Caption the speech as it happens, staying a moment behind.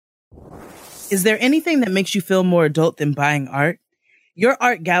Is there anything that makes you feel more adult than buying art? Your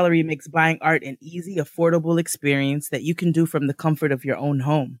art gallery makes buying art an easy, affordable experience that you can do from the comfort of your own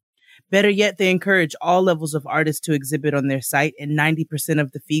home. Better yet, they encourage all levels of artists to exhibit on their site, and 90%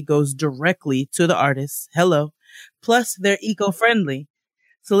 of the fee goes directly to the artists. Hello. Plus, they're eco-friendly.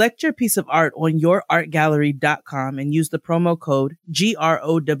 Select your piece of art on yourartgallery.com and use the promo code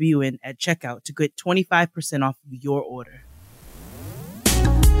GROWN at checkout to get 25% off of your order.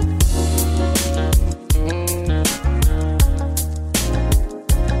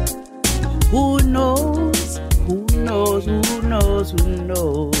 Who knows? Who knows? Who knows? Who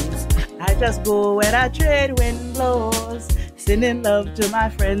knows? I just go where I trade wind blows, sending love to my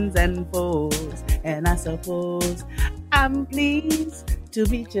friends and foes. And I suppose I'm pleased to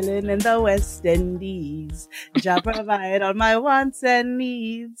be chilling in the West Indies. Jah provide all my wants and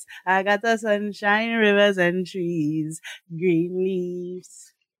needs. I got the sunshine, rivers, and trees, green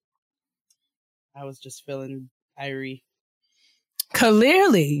leaves. I was just feeling irie.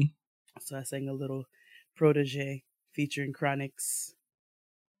 Clearly. So I sang a little Protege featuring Chronix.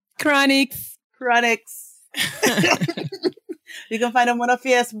 Chronix. You can find them on a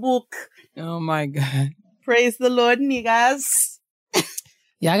Facebook. Oh my God. Praise the Lord, niggas.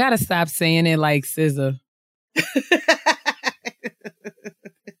 Yeah, I gotta stop saying it like SZA.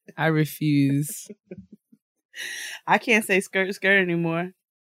 I refuse. I can't say skirt anymore.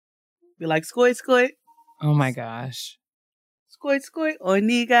 Be like skoit. Oh my gosh. Skoit or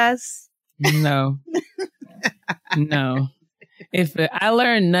niggas. No. If I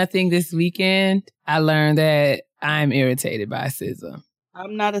learned nothing this weekend, I learned that I'm irritated by SZA.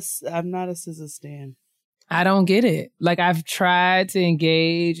 I'm not a SZA stan. I don't get it. Like, I've tried to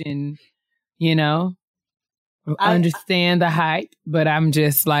engage and, understand the hype, but I'm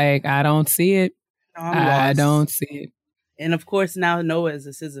just like, I don't see it. I don't see it. And of course, now Noah is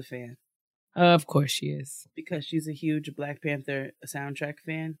a SZA fan. Of course she is. Because she's a huge Black Panther soundtrack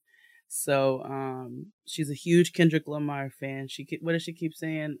fan. So she's a huge Kendrick Lamar fan. What does she keep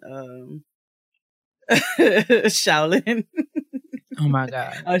saying? Shaolin. Oh my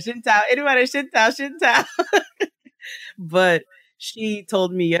God. Oh, Shintao. Anybody Shintao. But she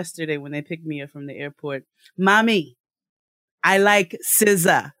told me yesterday when they picked me up from the airport, Mommy, I like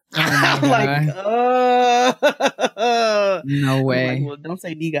SZA. Oh my God. Like, oh. No way. Like, well, don't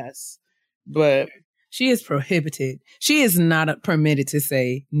say niggas. But she is prohibited. She is not permitted to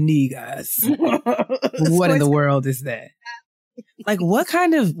say niggas. What in the world is that? Like, what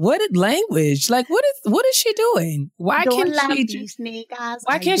language? Like, what is she doing? Why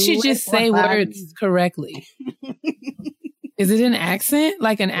can't she just say words correctly? Is it an accent?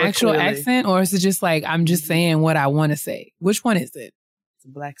 Like an actual accent? Or is it just like, I'm just saying what I want to say? Which one is it? It's a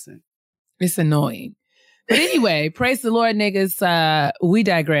black accent. It's annoying. But anyway, praise the Lord, niggas. We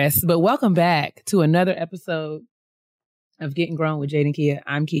digress. But welcome back to another episode of Getting Grown with Jade and Kia.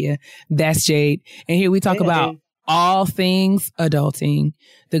 I'm Kia. That's Jade. And here we talk about all things adulting.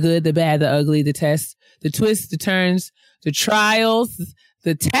 The good, the bad, the ugly, the tests, the twists, the turns, the trials,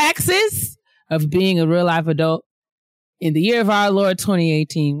 the taxes of being a real life adult in the year of our Lord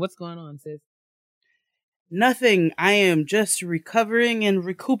 2018. What's going on, sis? Nothing. I am just recovering and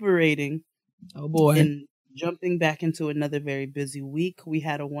recuperating. Oh boy. And jumping back into another very busy week. We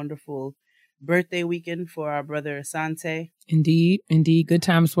had a wonderful birthday weekend for our brother Asante. Indeed. Good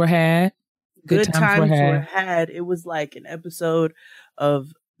times were had. Good times were had. It was like an episode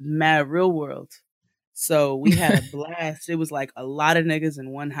of Mad Real World. So we had a blast. It was like a lot of niggas in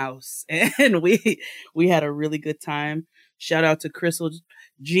one house. And we had a really good time. Shout out to Crystal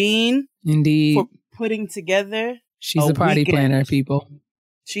Jean. Indeed. For putting together. She's a party planner, people.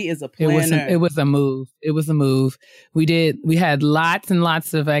 She is a planner. It was a move. We had lots and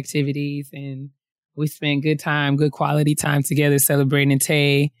lots of activities, and we spent good quality time together celebrating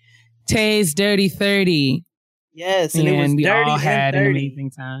Tay's Dirty 30. Yes, and it was we dirty all had an amazing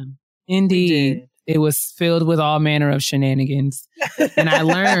time. Indeed. It was filled with all manner of shenanigans. And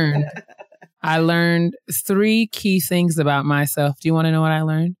I learned 3 key things about myself. Do you want to know what I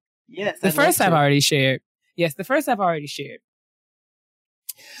learned? Yes. The first I've already shared.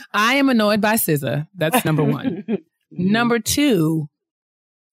 I am annoyed by SZA. That's number 1. Number 2,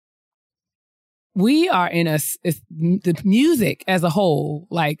 we are in the music as a whole,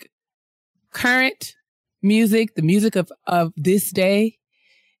 like current music, the music of this day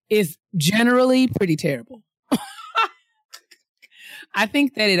is generally pretty terrible. I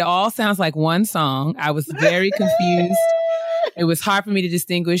think that it all sounds like one song. I was very confused. It was hard for me to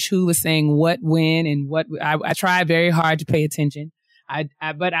distinguish who was saying what, when, and what. I tried very hard to pay attention.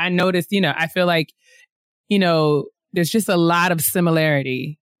 But I noticed, I feel like, there's just a lot of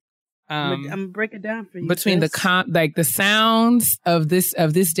similarity I'm gonna break it down for you. Between the sounds of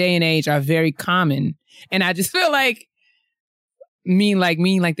this day and age are very common, and I just feel like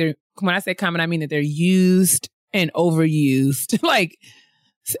they're, when I say common, I mean that they're used and overused. Like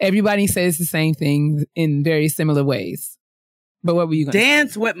everybody says the same thing in very similar ways. But what were you going to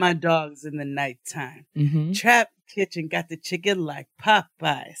dance with my dogs in the nighttime? Mm-hmm. Trap kitchen got the chicken like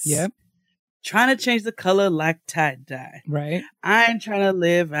Popeyes. Yep. Trying to change the color like tie-dye. Right. I ain't trying to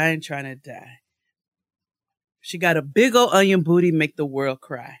live. I ain't trying to die. She got a big old onion booty, make the world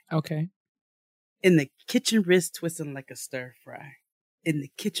cry. Okay. In the kitchen, wrist twisting like a stir fry. In the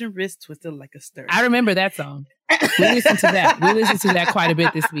kitchen, wrist twisting like a stir fry. I remember that song. We listened to that. We listened to that quite a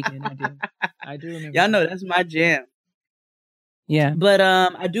bit this weekend. I do remember. Y'all know that's my jam. Yeah. But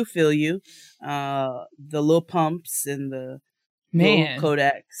I do feel you. The Lil Pumps and the Lil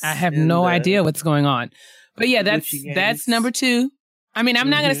Kodaks. I have no idea what's going on. But yeah, that's number 2. I mean, I'm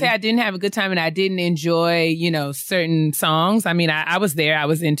not going to say I didn't have a good time and I didn't enjoy, certain songs. I mean, I was there. I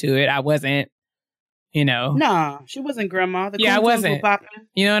was into it. I wasn't, Nah, she wasn't grandma. I wasn't.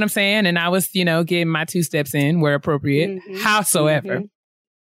 You know what I'm saying? And I was, getting my 2 steps in where appropriate. Howsoever. Mm-hmm.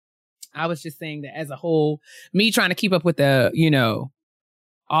 I was just saying that as a whole, me trying to keep up with the,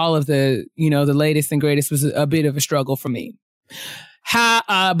 all of the, the latest and greatest was a bit of a struggle for me.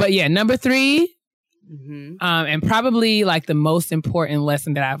 But yeah, number 3, and probably like the most important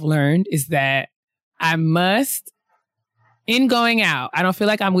lesson that I've learned is that I must, in going out, I don't feel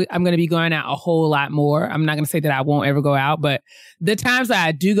like I'm going to be going out a whole lot more. I'm not going to say that I won't ever go out, but the times that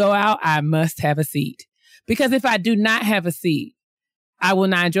I do go out, I must have a seat. Because if I do not have a seat, I will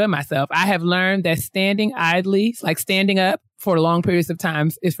not enjoy myself. I have learned that standing idly, like standing up for long periods of time,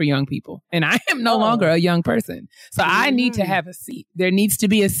 is for young people. And I am no longer a young person. So I need to have a seat. There needs to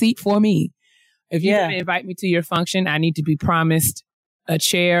be a seat for me. If you're going to invite me to your function, I need to be promised a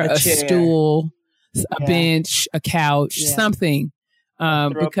chair, a stool, a bench, a couch, something.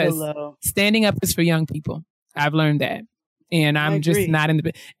 Because standing up is for young people. I've learned that. And I'm just not in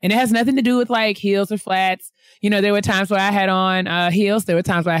the... And it has nothing to do with like heels or flats. There were times where I had on heels. There were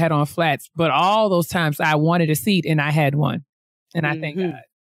times where I had on flats. But all those times I wanted a seat and I had one. And I thank God.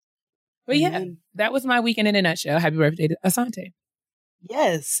 But yeah, that was my weekend in a nutshell. Happy birthday to Asante.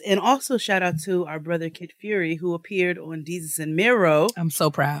 Yes. And also shout out to our brother Kid Fury, who appeared on Deezus and Mero. I'm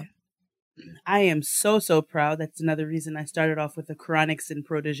so proud. I am so, so proud. That's another reason I started off with a Chronics and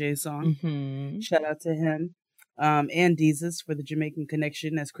Protege song. Mm-hmm. Shout out to him. And Deezus for the Jamaican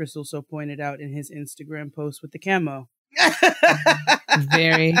connection, as Crystal so pointed out in his Instagram post with the camo.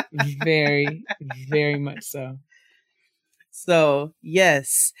 Very, very, very much so. So,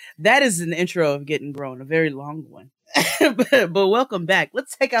 yes, that is an intro of Getting Grown, a very long one. but welcome back.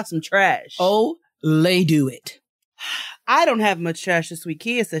 Let's take out some trash. Oh, lay do it. I don't have much trash this week.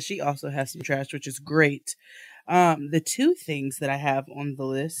 Kia says she also has some trash, which is great. The 2 things that I have on the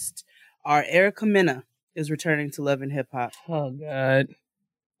list are Erica Mena is returning to Love and Hip Hop. Oh, God.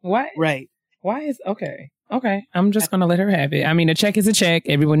 Why? Right. Why is... Okay. I'm just going to let her have it. I mean, a check is a check.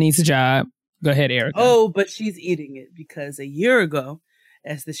 Everyone needs a job. Go ahead, Erica. Oh, but she's eating it because a year ago,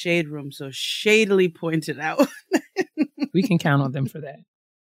 as the Shade Room so shadily pointed out... We can count on them for that.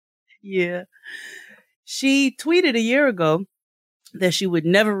 Yeah. She tweeted a year ago that she would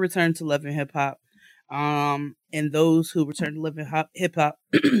never return to Love and Hip Hop. And those who return to Love and Hip Hop,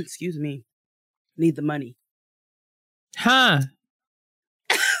 excuse me, need the money. Huh.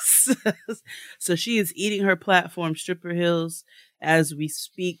 So she is eating her platform stripper heels as we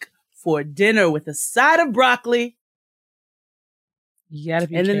speak for dinner with a side of broccoli. You gotta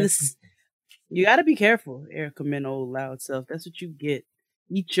be careful. You gotta be careful, Erica Mena, old loud self. That's what you get.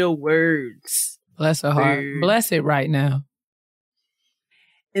 Eat your words. Bless her heart. Bless it right now.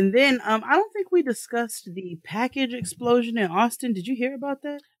 And then I don't think we discussed the package explosion in Austin. Did you hear about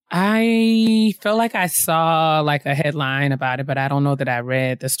that? I felt like I saw like a headline about it, but I don't know that I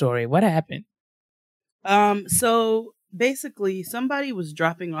read the story. What happened? So basically somebody was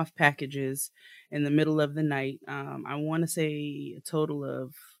dropping off packages in the middle of the night. I want to say a total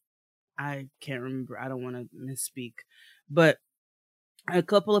of, I can't remember. I don't want to misspeak, but a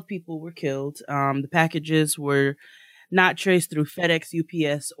couple of people were killed. The packages were not traced through FedEx,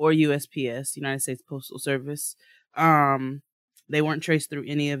 UPS, or USPS, United States Postal Service. They weren't traced through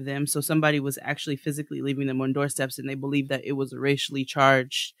any of them. So somebody was actually physically leaving them on doorsteps, and they believed that it was racially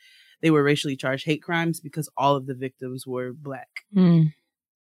charged. They were racially charged hate crimes because all of the victims were Black.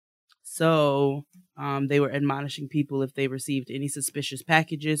 So they were admonishing people if they received any suspicious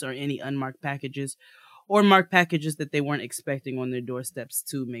packages or any unmarked packages or mark packages that they weren't expecting on their doorsteps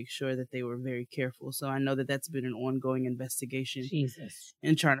to make sure that they were very careful. So I know that that's been an ongoing investigation. Jesus.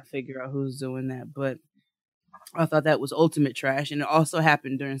 And trying to figure out who's doing that. But I thought that was ultimate trash. And it also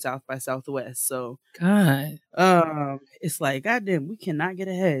happened during South by Southwest. So God. it's like, goddamn, we cannot get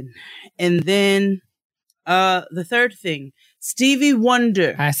ahead. And then the third thing, Stevie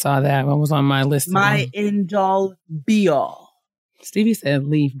Wonder. I saw that one was on my list. My end all be all. Stevie said,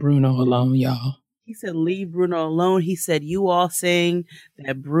 leave Bruno alone, y'all. He said, leave Bruno alone. He said, you all saying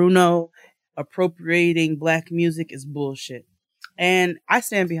that Bruno appropriating black music is bullshit. And I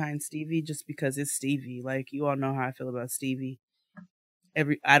stand behind Stevie just because it's Stevie. Like, you all know how I feel about Stevie.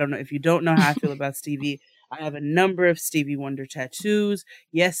 I don't know if you don't know how I feel about Stevie. I have a number of Stevie Wonder tattoos.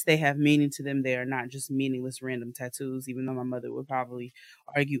 Yes, they have meaning to them. They are not just meaningless random tattoos, even though my mother would probably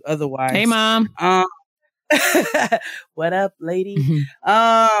argue otherwise. Hey, Mom. What up, lady?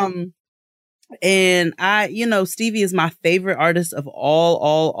 And Stevie is my favorite artist of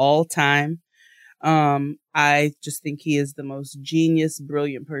all time. I just think he is the most genius,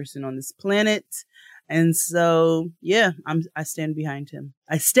 brilliant person on this planet. And so, yeah, I stand behind him.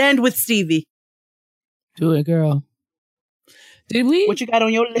 I stand with Stevie. Do it, girl. Did we? What you got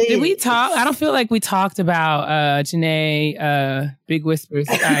on your list? Did we talk? I don't feel like we talked about Janae, Big Whispers,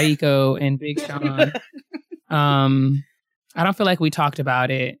 Aiko, and Big Sean. I don't feel like we talked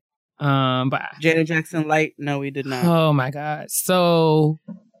about it. But Janet Jackson Light? No, we did not. Oh my God. So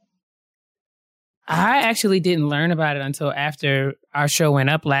I actually didn't learn about it until after our show went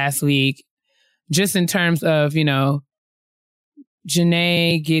up last week. Just in terms of, Janae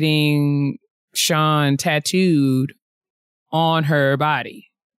getting Sean tattooed on her body.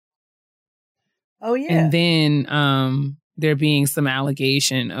 Oh, yeah. And then there being some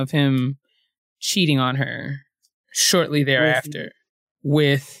allegation of him cheating on her shortly thereafter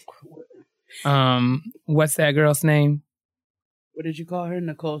with what's that girl's name? What did you call her?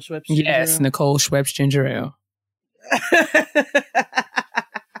 Nicole Schweppes Ginger Ale? Yes, Nicole Schweppes Ginger Ale.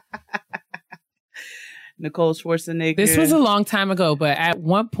 Nicole Schwarzenegger. This was a long time ago, but at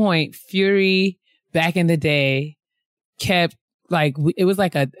one point, Fury back in the day kept it was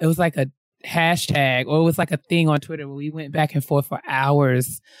like a hashtag, or it was like a thing on Twitter where we went back and forth for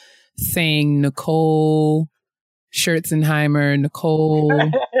hours saying Nicole Scherzenheimer, Nicole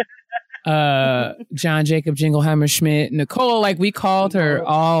John Jacob Jingleheimer Schmidt, Nicole, we called her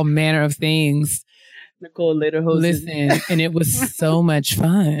all manner of things. Nicole Lederhosen. Listen, and it was so much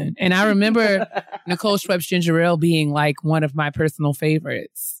fun. And I remember Nicole Schweppes Ginger Ale being one of my personal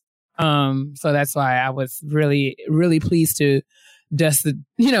favorites. So that's why I was really, really pleased to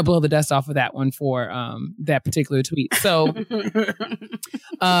blow the dust off of that one for that particular tweet. So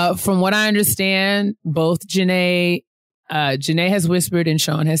from what I understand, both Janae has whispered and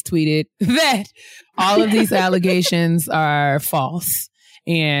Sean has tweeted that all of these allegations are false.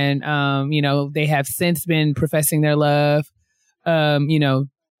 And, they have since been professing their love, of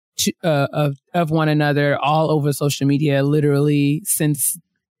one another all over social media, literally since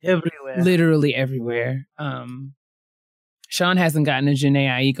everywhere. Literally everywhere. Sean hasn't gotten a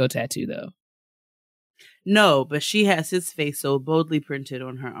Janae Aiko tattoo though. No, but she has his face so boldly printed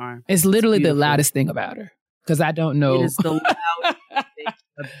on her arm. It's literally the loudest thing about her. Because I don't know. It is the loudest thing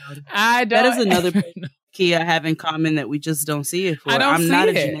about her. I don't. That is another key I have in common that we just don't see it for. I'm not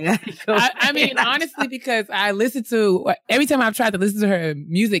a Janae Aiko. I mean, honestly, because I listen to, every time I've tried to listen to her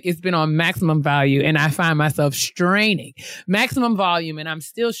music, it's been on maximum value, and I find myself straining. Maximum volume, and I'm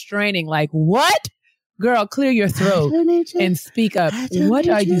still straining. What? Girl, clear your throat and speak up. What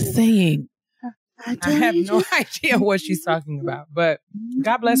are you saying? I have no idea what she's talking about, but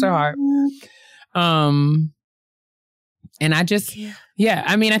God bless her heart. And I just,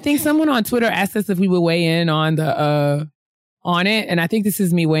 I think someone on Twitter asked us if we would weigh in on on it. And I think this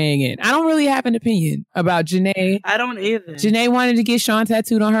is me weighing in. I don't really have an opinion about Janae. I don't either. Janae wanted to get Sean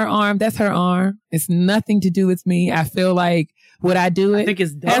tattooed on her arm. That's her arm. It's nothing to do with me. I feel like, would I do it? I think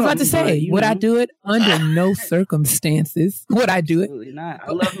it's dumb. I was about to say, would I do it? Under no circumstances would I do it. Absolutely not.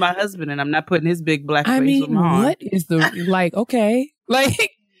 I love my husband and I'm not putting his big black face on my arm. What is the, okay.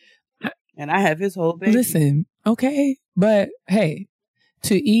 And I have his whole baby. Listen, okay. But hey,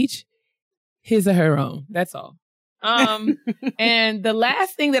 to each his or her own. That's all. And the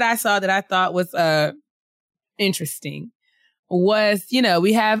last thing that I saw that I thought was interesting was,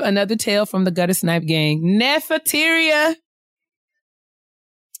 we have another tale from the Gutter Snipe gang. Neferteria.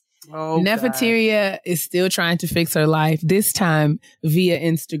 Oh, Neferteria is still trying to fix her life, this time via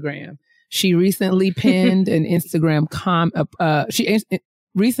Instagram. She recently pinned an Instagram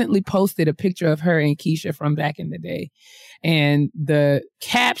recently posted a picture of her and Keisha from back in the day. And the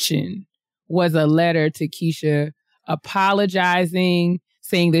caption was a letter to Keisha apologizing,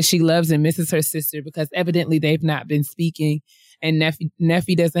 saying that she loves and misses her sister because evidently they've not been speaking. And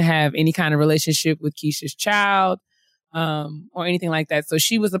Neffy doesn't have any kind of relationship with Keisha's child or anything like that. So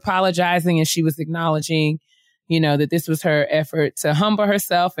she was apologizing and she was acknowledging, that this was her effort to humble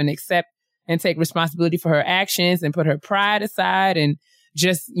herself and accept and take responsibility for her actions and put her pride aside and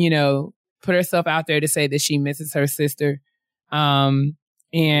just, put herself out there to say that she misses her sister. And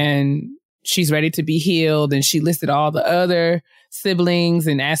she's ready to be healed. And she listed all the other siblings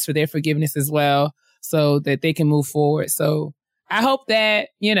and asked for their forgiveness as well so that they can move forward. So I hope that,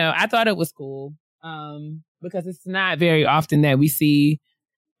 I thought it was cool because it's not very often that we see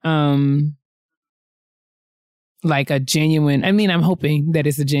like a genuine, I'm hoping that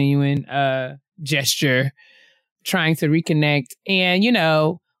it's a genuine gesture trying to reconnect.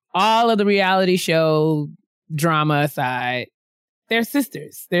 And, all of the reality show drama aside, they're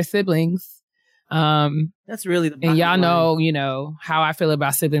sisters, they're siblings. That's really the and y'all know, how I feel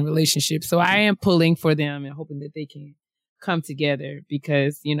about sibling relationships. So I am pulling for them and hoping that they can come together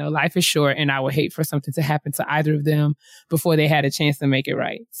because, life is short and I would hate for something to happen to either of them before they had a chance to make it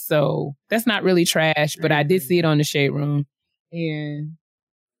right. So that's not really trash, but I did see it on the Shade Room. And,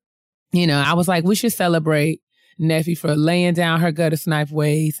 I was like, we should celebrate Neffy for laying down her gutter snipe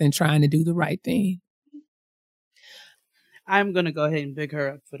ways and trying to do the right thing. I'm going to go ahead and big her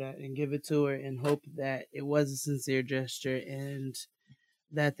up for that and give it to her and hope that it was a sincere gesture and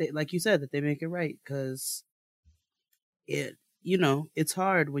that they, like you said, that they make it right because it's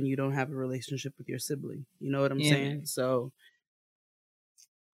hard when you don't have a relationship with your sibling. You know what I'm saying? So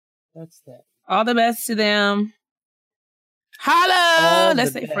that's that. All the best to them. Holla!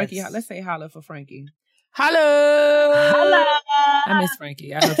 Let's say Frankie. Let's say holla for Frankie. Holla! Holla! I miss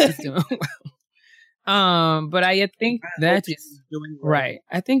Frankie. I hope she's doing well. But I think that is doing well. Right.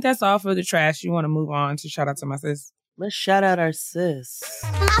 I think that's all for the trash. You want to move on to shout out to my sis? Let's shout out our sis.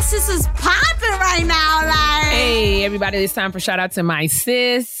 My sis is popping right now, like. Hey, everybody, it's time for shout out to my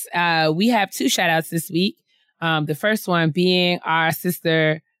sis. We have 2 shout outs this week. The first one being our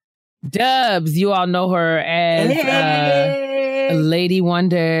sister Dubs. You all know her as Lady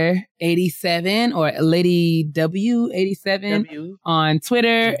Wonder 87 or Lady W 87 on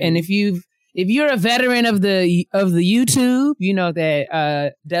Twitter. And if you're a veteran of the YouTube, you know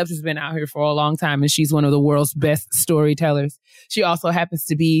that Dubs has been out here for a long time and she's one of the world's best storytellers. She also happens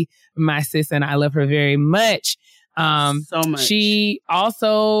to be my sis and I love her very much. So much. She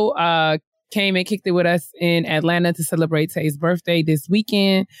also came and kicked it with us in Atlanta to celebrate Tay's birthday this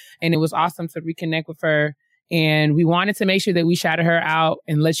weekend. And it was awesome to reconnect with her. And we wanted to make sure that we shouted her out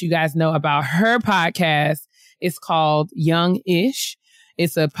and let you guys know about her podcast. It's called Young-ish.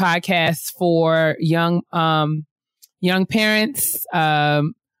 It's a podcast for young parents,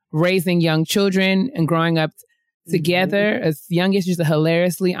 raising young children and growing up together. Young-ish is a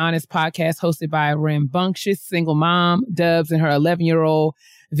hilariously honest podcast hosted by a rambunctious single mom, Dubs, and her 11-year-old,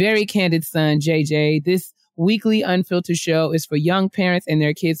 very candid son, JJ. This weekly unfiltered show is for young parents and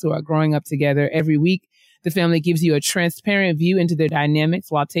their kids who are growing up together. Every week, the family gives you a transparent view into their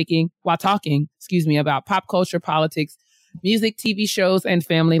dynamics while talking, about pop culture, politics, music, TV shows, and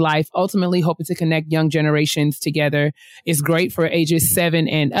family life, ultimately hoping to connect young generations together. It's great for ages 7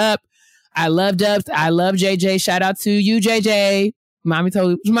 and up. I love Dubs. I love JJ. Shout out to you, JJ. Mommy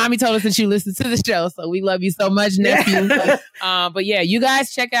told us that you listened to the show, so we love you so much, nephew. But yeah, you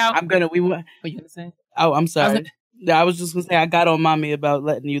guys check out. What you gonna say? Oh, I'm sorry. I was just going to say, I got on mommy about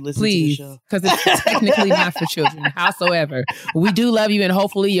letting you listen to the show. Because it's technically not for children. Howsoever, we do love you and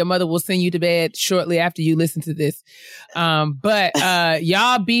hopefully your mother will send you to bed shortly after you listen to this. But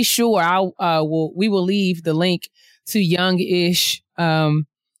y'all be sure we will leave the link to Young-ish,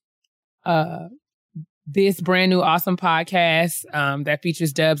 this brand new awesome podcast that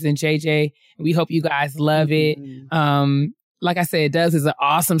features Dubs and JJ. We hope you guys love it. Like I said, Dubs is an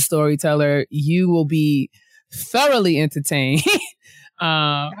awesome storyteller. You will be thoroughly entertained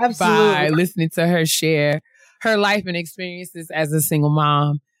by listening to her share her life and experiences as a single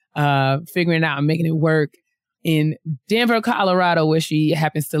mom, figuring out and making it work in Denver, Colorado, where she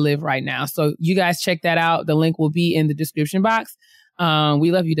happens to live right now. So you guys check that out. The link will be in the description box.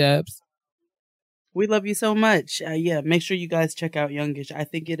 We love you, Dubs. We love you so much. Make sure you guys check out Young-ish. I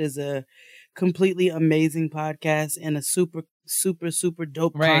think it is a completely amazing podcast and a super, super, super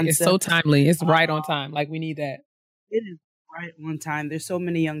dope concept. It's so timely. It's right on time. Like, we need that. It is right on time. There's so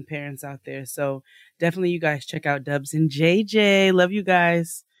many young parents out there. So definitely you guys check out Dubs and JJ. Love you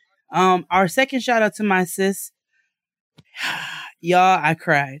guys. Our second shout out to my sis Y'all, I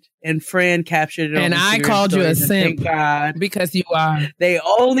cried. And Fran captured it on And I Instagram called you a stories, and simp. Thank God. Because you are. They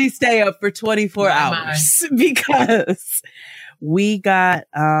only stay up for 24 hours because we got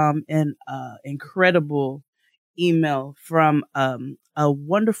an incredible email from a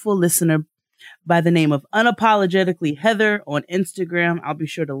wonderful listener by the name of Unapologetically Heather on Instagram. I'll be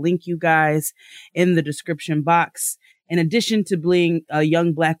sure to link you guys in the description box. In addition to being a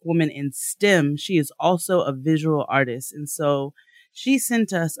young Black woman in STEM, she is also a visual artist. And so she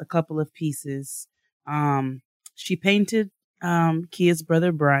sent us a couple of pieces. She painted Kia's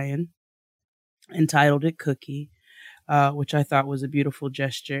brother Brian, entitled it Cookie, which I thought was a beautiful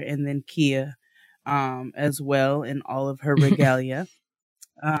gesture. And then Kia as well in all of her regalia,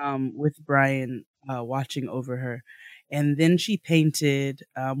 with Brian watching over her. And then she painted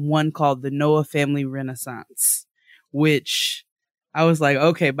one called the Noah Family Renaissance, which I was like,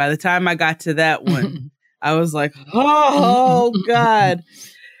 okay, by the time I got to that one, I was like, oh God.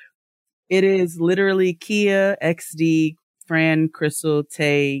 It is literally Kia, XD, Fran, Crystal,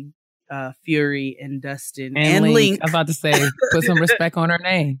 Tay, Fury, and Dustin. And Link. I'm about to say, put some respect on her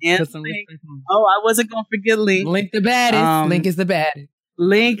name. And Put some Link. respect on Oh, I wasn't going to forget Link. Link the baddest. Link is the baddest.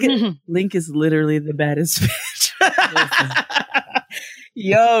 Link is literally the baddest bitch.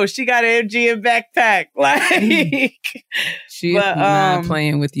 Yo, she got an MGM backpack. Like, she's not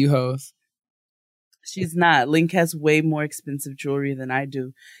playing with you hoes. She's not. Link has way more expensive jewelry than I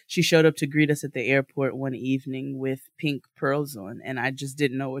do. She showed up to greet us at the airport one evening with pink pearls on, and I just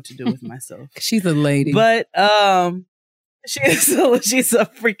didn't know what to do with myself. She's a lady. But she's a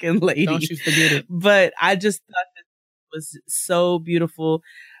freaking lady. Don't you forget it. But I just thought that it was so beautiful.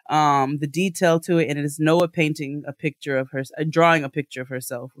 The detail to it, and it is Noah painting a picture of her, drawing a picture of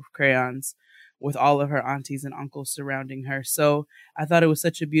herself with crayons, with all of her aunties and uncles surrounding her. So I thought it was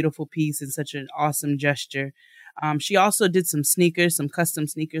such a beautiful piece and such an awesome gesture. She also did some sneakers, some custom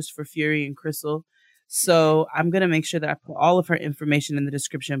sneakers for Fury and Crystal. So I'm going to make sure that I put all of her information in the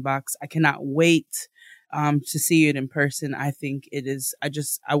description box. I cannot wait to see it in person. I think it is,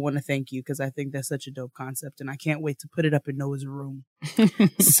 I want to thank you because I think that's such a dope concept, and I can't wait to put it up in Noah's room.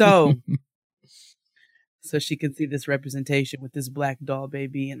 So she can see this representation with this black doll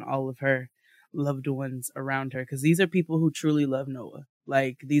baby and all of her loved ones around her, because these are people who truly love Noah.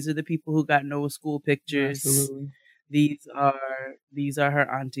 Like, these are the people who got Noah school pictures. Absolutely. These are her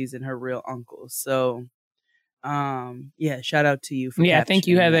aunties and her real uncles. So yeah, shout out to you for thank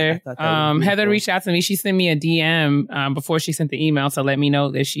you, Heather. Heather reached out to me. She sent me a DM before she sent the email to let me know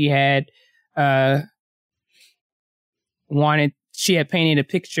that she had painted a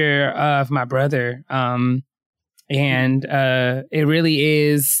picture of my brother, and it really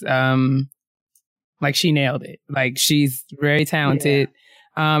is like she nailed it. Like, she's very talented.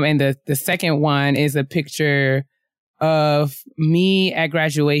 Yeah. And the second one is a picture of me at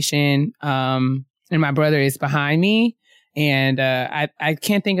graduation, and my brother is behind me. And I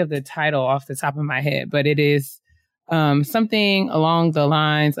can't think of the title off the top of my head, but it is something along the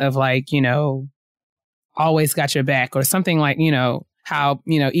lines of, like, you know, always got your back, or something like, you know, how,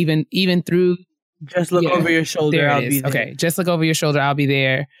 you know, even through. Just look over your shoulder. I'll be there. Okay. Just look over your shoulder. I'll be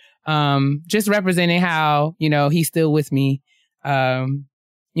there. Just representing how, you know, he's still with me.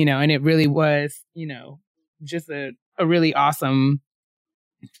 You know, and it really was, you know, just a really awesome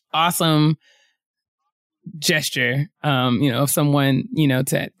gesture, you know, of someone, you know,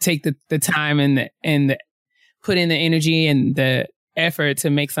 to take the time and the put in the energy and the effort to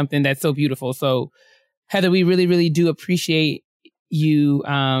make something that's so beautiful. So, Heather, we really, really do appreciate you,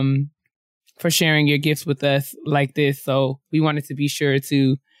 for sharing your gifts with us like this. So we wanted to be sure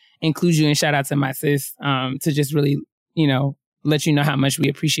to include you, and shout out to my sis, to just really, you know, let you know how much we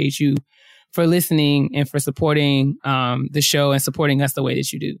appreciate you for listening and for supporting the show and supporting us the way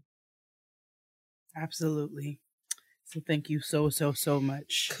that you do. Absolutely. So thank you so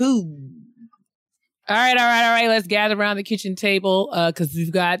much. Cool. All right. Let's gather around the kitchen table because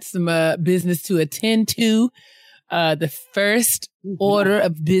we've got some business to attend to. The first order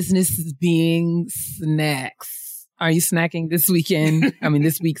of business is being snacks. Are you snacking this weekend? I mean,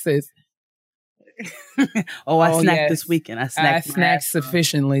 this week, sis. I snacked this weekend. I snacked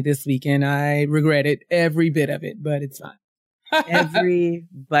sufficiently this weekend. I regretted every bit of it, but it's fine. Every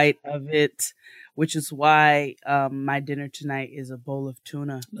bite of it, which is why my dinner tonight is a bowl of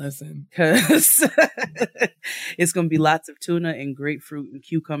tuna. Listen, because it's going to be lots of tuna and grapefruit and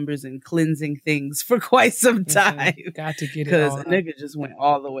cucumbers and cleansing things for quite some time. Got to get it because all. Because nigga just went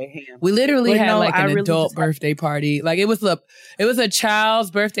all the way ham. We literally had an adult birthday party. Like, it was a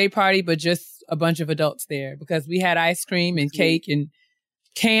child's birthday party, but just a bunch of adults there, because we had ice cream and cake and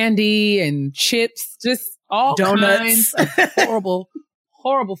candy and chips, just all donuts, kinds of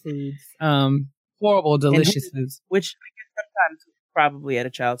horrible foods. Horrible, delicious foods. Which I guess sometimes probably at a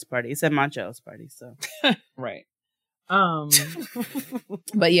child's party. It's at my child's party, so right.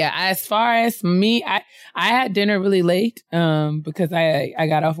 But yeah, as far as me, I had dinner really late because I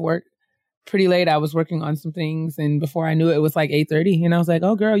got off work pretty late. I was working on some things, and before I knew it, it was like 8:30, and I was like,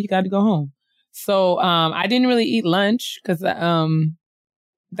 "Oh, girl, you got to go home." So I didn't really eat lunch because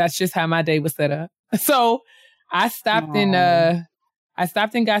that's just how my day was set up. So I stopped and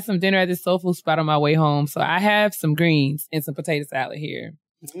got some dinner at this soul food spot on my way home. So I have some greens and some potato salad here.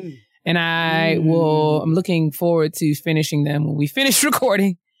 Mm. And I'm looking forward to finishing them when we finish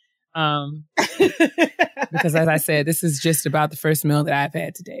recording. Because as I said, this is just about the first meal that I've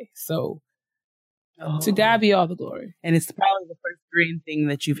had today. So to God be all the glory. And it's probably the first green thing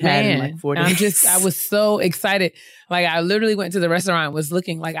that you've had in like 4 days. I was so excited. Like I literally went to the restaurant and was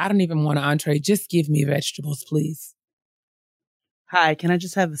looking like, I don't even want an entree. Just give me vegetables, please. Hi, can I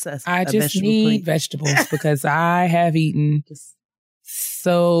just have I just need vegetables because I have eaten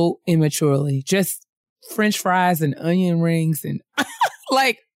so immaturely. Just French fries and onion rings and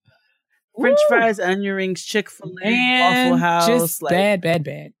like French fries, onion rings, Chick-fil-A, Waffle House. Just like,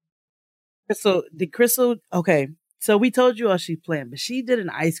 bad. So okay. So we told you all she planned, but she did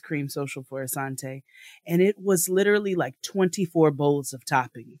an ice cream social for Asante, and it was literally like 24 bowls of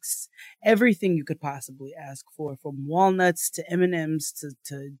toppings. Everything you could possibly ask for, from walnuts to M&Ms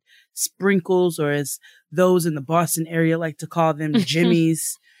to sprinkles, or as those in the Boston area like to call them,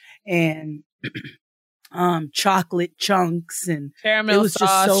 Jimmy's, and chocolate chunks and caramel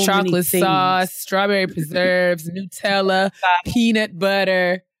sauce, chocolate sauce, strawberry preserves, Nutella, peanut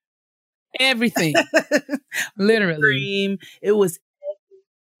butter. Everything. Literally. Cream. It was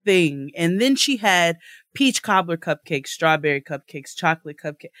everything. And then she had peach cobbler cupcakes, strawberry cupcakes, chocolate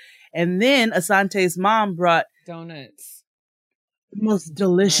cupcake. And then Asante's mom brought donuts. The most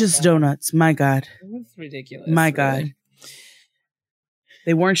delicious donuts. My God. It was ridiculous. My God.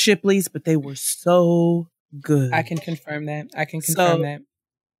 They weren't Shipley's, but they were so good. I can confirm that. that.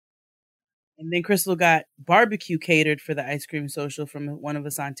 And then Crystal got barbecue catered for the ice cream social from one of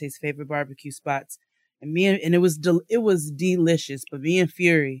Asante's favorite barbecue spots. And it was delicious. But me and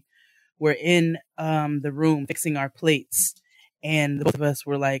Fury were in the room fixing our plates. And both of us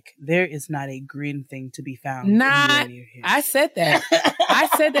were like, there is not a green thing to be found. I said that. I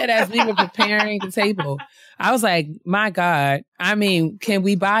said that as we were preparing the table. I was like, my God. I mean, can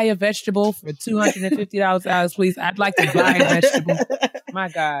we buy a vegetable for $250, please? I'd like to buy a vegetable. My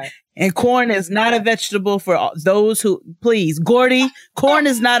God. And corn is not a vegetable for those who, please, Gordy, corn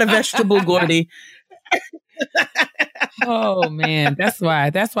is not a vegetable, Gordy. Oh man, that's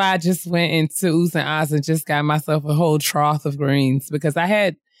why I just went into Oohs and Ahs and just got myself a whole trough of greens because I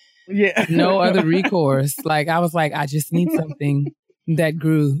had no other recourse. Like I was like, I just need something that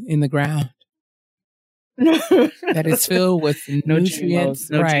grew in the ground that is filled with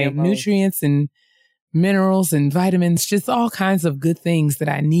nutrients, nutrients and minerals and vitamins, just all kinds of good things that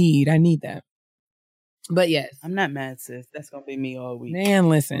I need. I need that. But yes, I'm not mad, sis. That's gonna be me all week. Man,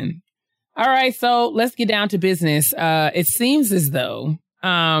 listen. All right, so let's get down to business. It seems as though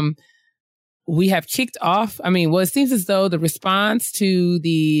we have kicked off. It seems as though the response to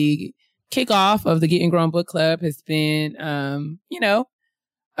the kickoff of the Getting Grown Book Club has been, a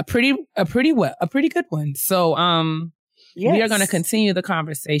pretty good one. So we are going to continue the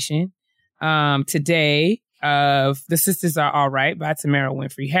conversation today of The Sisters Are All Right by Tamara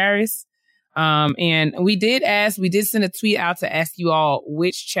Winfrey Harris. And we did send a tweet out to ask you all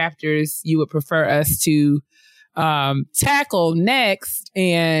which chapters you would prefer us to tackle next.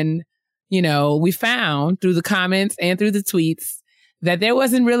 And, we found through the comments and through the tweets that there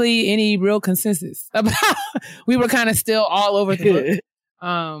wasn't really any real consensus about, we were kind of still all over the book.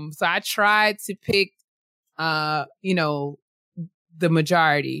 So I tried to pick, the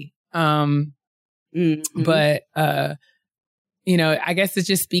majority. But, I guess it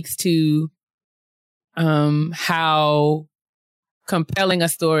just speaks to how compelling a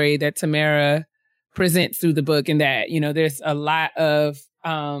story that Tamara presents through the book, and that, there's a lot of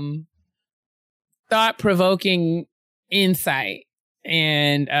thought-provoking insight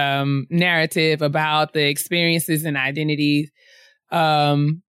and narrative about the experiences and identities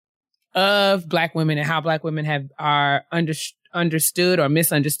of Black women and how Black women are understood or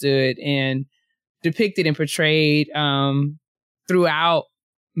misunderstood and depicted and portrayed throughout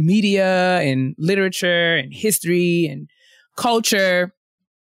media and literature and history and culture.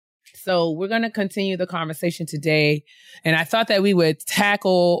 So we're going to continue the conversation today. And I thought that we would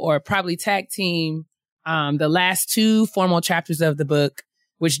tackle or probably tag team the last two formal chapters of the book,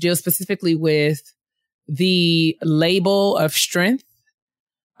 which deal specifically with the label of strength.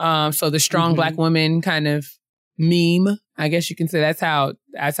 So the strong Black woman kind of meme, I guess you can say that's how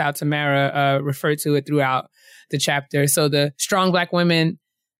Tamara referred to it throughout the chapter. So the strong Black women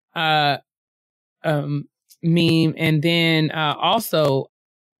meme, and then also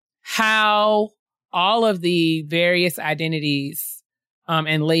how all of the various identities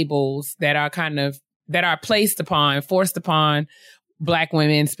and labels that are forced upon Black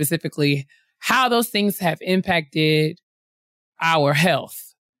women specifically, how those things have impacted our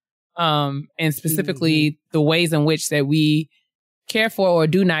health, and specifically the ways in which that we care for or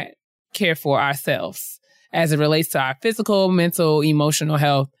do not care for ourselves as it relates to our physical, mental, emotional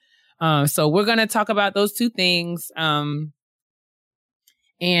health. So we're going to talk about those two things, and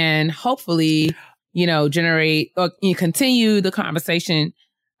hopefully, generate or continue the conversation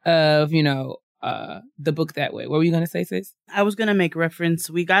of, the book that way. What were you going to say, sis? I was going to make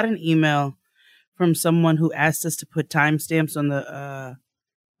reference. We got an email from someone who asked us to put timestamps on the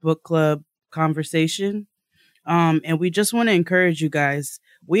book club conversation. And we just want to encourage you guys.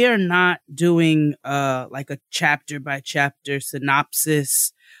 We are not doing like a chapter by chapter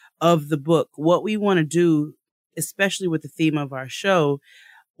synopsis of the book. What we want to do, especially with the theme of our show,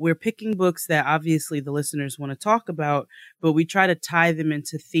 we're picking books that obviously the listeners want to talk about, but we try to tie them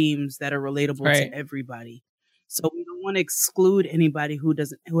into themes that are relatable to everybody. So we don't want to exclude anybody who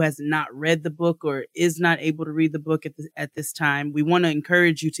has not read the book or is not able to read the book at this time. We want to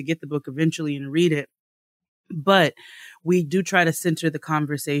encourage you to get the book eventually and read it. But we do try to center the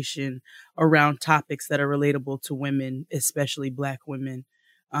conversation around topics that are relatable to women, especially Black women,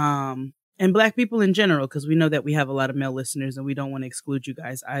 and Black people in general, because we know that we have a lot of male listeners and we don't want to exclude you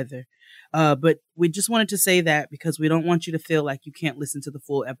guys either. But we just wanted to say that because we don't want you to feel like you can't listen to the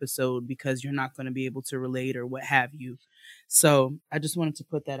full episode because you're not going to be able to relate or what have you. So I just wanted to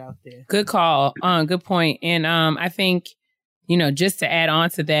put that out there. Good call. Good point. And I think, just to add on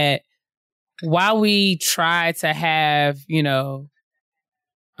to that, while we try to have,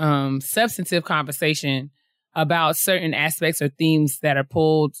 substantive conversation about certain aspects or themes that are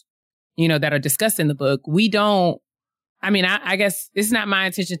pulled, that are discussed in the book, I guess it's not my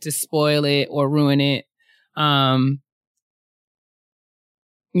intention to spoil it or ruin it.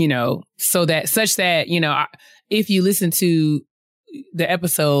 Such that, if you listen to the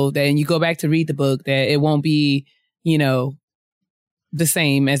episode and you go back to read the book, that it won't be, the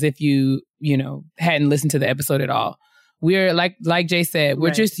same as if you hadn't listened to the episode at all. We're like Jay said, we're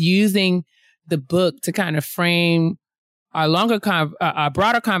just using the book to kind of frame our a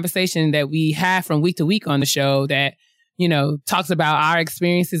broader conversation that we have from week to week on the show that, talks about our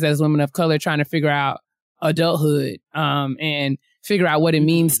experiences as women of color trying to figure out adulthood, and figure out what it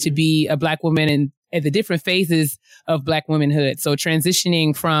means to be a Black woman and at the different phases of Black womanhood. So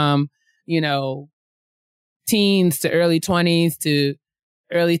transitioning from, teens to early 20s to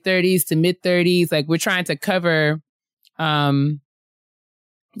early 30s to mid 30s. Like we're trying to cover, a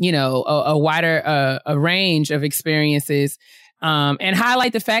wider, a range of experiences, and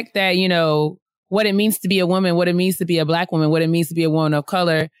highlight the fact that, what it means to be a woman, what it means to be a Black woman, what it means to be a woman of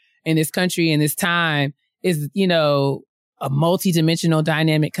color in this country, in this time is, a multi-dimensional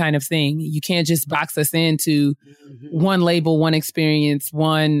dynamic kind of thing. You can't just box us into one label, one experience,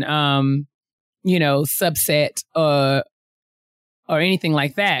 one, subset, or anything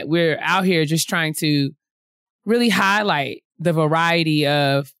like that. We're out here just trying to really highlight the variety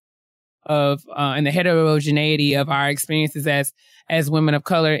of and the heterogeneity of our experiences as women of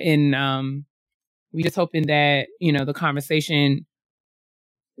color. And we just hoping that, the conversation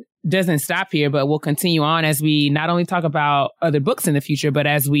doesn't stop here, but we'll continue on as we not only talk about other books in the future, but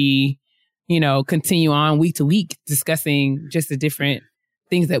as we, continue on week to week discussing just the different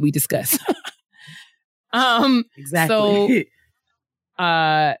things that we discuss. Exactly.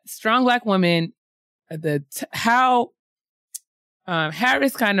 So, strong Black woman, how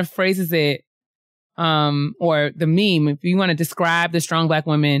Harris kind of phrases it, or the meme, if you want to describe the strong Black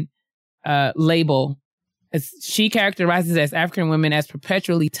woman label, she characterizes as African women as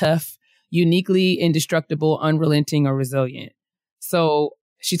perpetually tough, uniquely indestructible, unrelenting, or resilient. So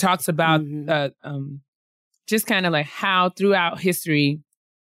she talks about just kind of like how throughout history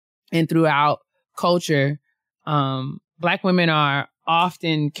and throughout culture, Black women are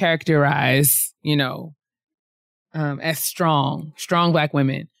often characterized, as strong Black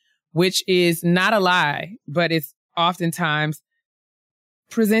women, which is not a lie, but it's oftentimes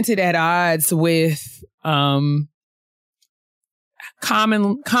presented at odds with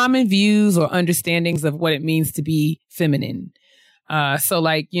common views or understandings of what it means to be feminine. So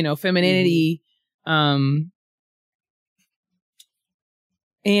like, femininity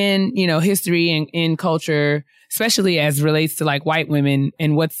in, you know, history and in culture, especially as relates to like white women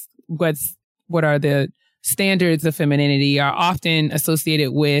and what are the standards of femininity, are often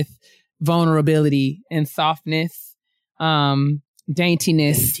associated with vulnerability and softness,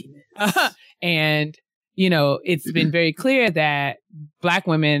 daintiness. And, you know, it's been very clear that Black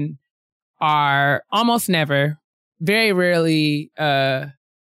women are almost never, very rarely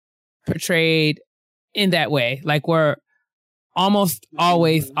portrayed in that way. Like, we're almost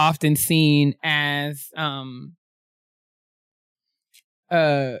always often seen as,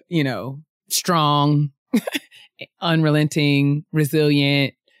 you know, strong, unrelenting,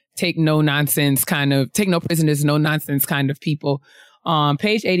 resilient, take no prisoners, no nonsense kind of people. On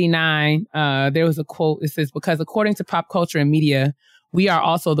page 89, there was a quote. It says, because according to pop culture and media, we are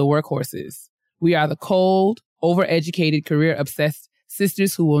also the workhorses. We are the cold, overeducated, career-obsessed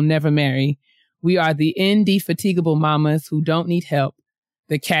sisters who will never marry. We are the indefatigable mamas who don't need help,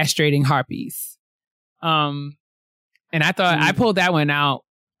 the castrating harpies. And I thought I pulled that one out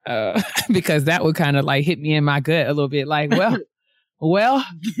because that would kind of like hit me in my gut a little bit. Like, well,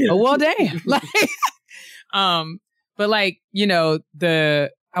 damn. Like, but like, you know,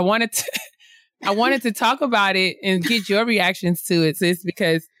 I wanted to talk about it and get your reactions to it, sis,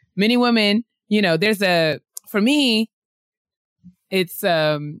 because many women, you know, for me, it's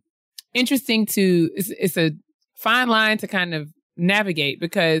interesting it's a fine line to kind of navigate,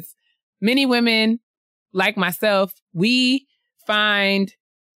 because many women like myself, we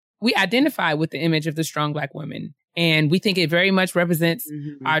identify with the image of the strong Black woman, and we think it very much represents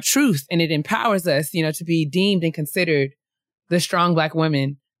our truth, and it empowers us, you know, to be deemed and considered the strong Black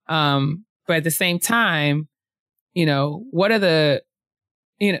women. But at the same time, you know,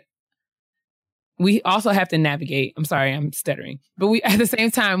 we also have to navigate. I'm sorry, I'm stuttering. But at the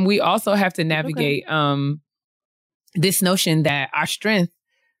same time, we also have to navigate this notion that our strength,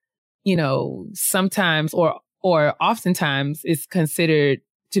 you know, sometimes or oftentimes is considered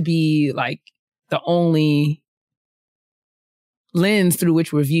to be like the only lens through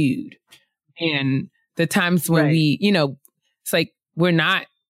which we're viewed. And the times when we, you know, it's like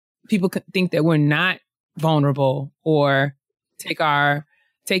people think that we're not vulnerable or take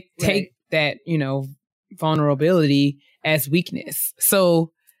that, you know, vulnerability as weakness.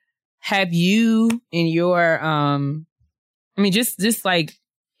 So have you in your, just like,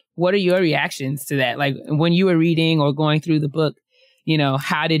 what are your reactions to that? Like, when you were reading or going through the book, you know,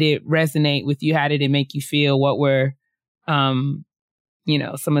 how did it resonate with you? How did it make you feel? What were, you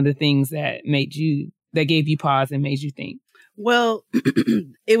know, some of the things that gave you pause and made you think? Well,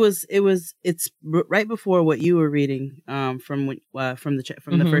 it's right before what you were reading, from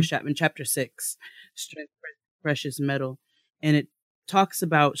the first chapter, in chapter 6, Strength, Precious Metal. And it talks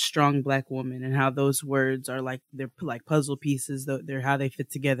about strong Black woman and how those words are like, they're like puzzle pieces. They're how they fit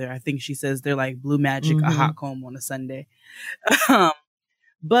together. I think she says they're like blue magic, a hot comb on a Sunday.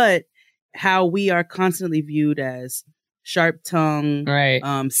 But how we are constantly viewed as sharp tongue,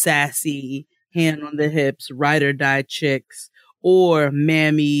 sassy, hand on the hips, ride or die chicks, or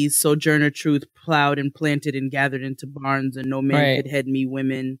mammies, Sojourner Truth, plowed and planted and gathered into barns, and no man could head me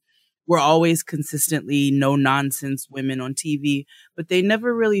women. We're always consistently no nonsense women on TV, but they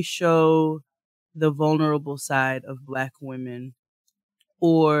never really show the vulnerable side of Black women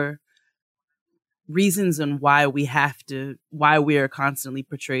or reasons on why we are constantly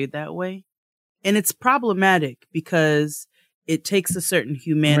portrayed that way. And it's problematic because it takes a certain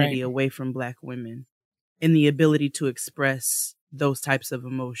humanity away from Black women and the ability to express those types of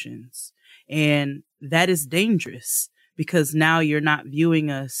emotions. And that is dangerous because now you're not viewing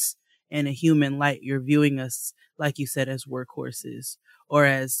us in a human light. You're viewing us, like you said, as workhorses or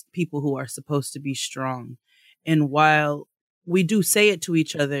as people who are supposed to be strong. And while we do say it to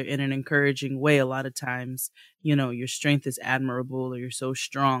each other in an encouraging way, a lot of times, you know, your strength is admirable or you're so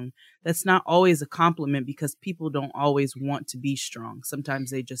strong. That's not always a compliment because people don't always want to be strong.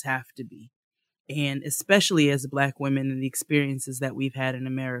 Sometimes they just have to be. And especially as Black women and the experiences that we've had in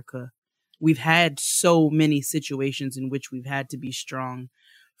America, we've had so many situations in which we've had to be strong,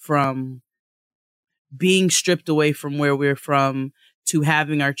 from being stripped away from where we're from, to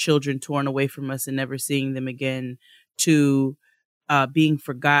having our children torn away from us and never seeing them again, to being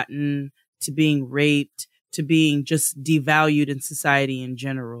forgotten, to being raped, to being just devalued in society in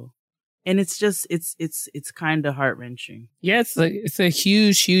general. And it's just, it's kind of heart-wrenching. Yeah, it's a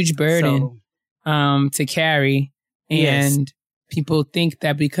huge burden to carry. And people think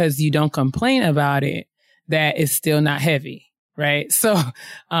that because you don't complain about it, that it's still not heavy. Right. So,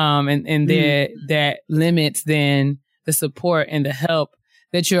 that limits then the support and the help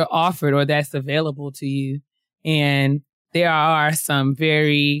that you're offered or that's available to you. And there are some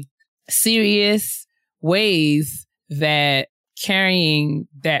very serious ways that carrying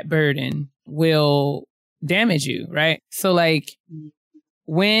that burden will damage you, right? So like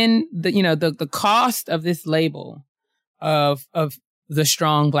when the cost of this label of the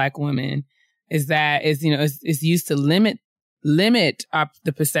strong Black woman is used to limit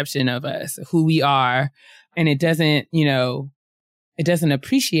the perception of us, who we are, and it doesn't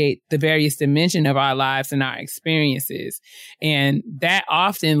appreciate the various dimension of our lives and our experiences. And that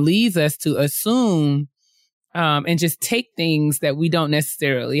often leads us to assume and just take things that we don't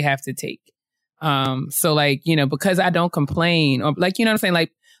necessarily have to take. So like, because I don't complain, or like, you know what I'm saying?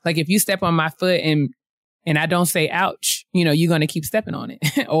 Like if you step on my foot and I don't say ouch, you're going to keep stepping on it.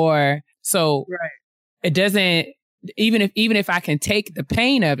 Or so right. It doesn't, even if I can take the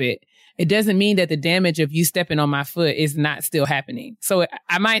pain of it, it doesn't mean that the damage of you stepping on my foot is not still happening. So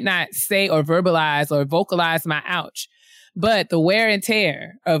I might not say or verbalize or vocalize my ouch, but the wear and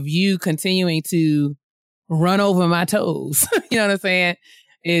tear of you continuing to run over my toes, you know what I'm saying,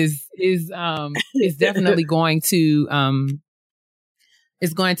 is definitely going to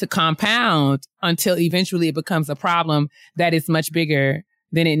compound until eventually it becomes a problem that is much bigger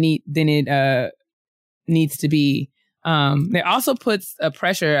than it needs to be. It also puts a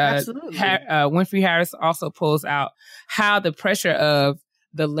pressure. Winfrey Harris also pulls out how the pressure of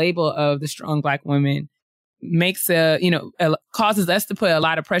the label of the strong Black woman makes causes us to put a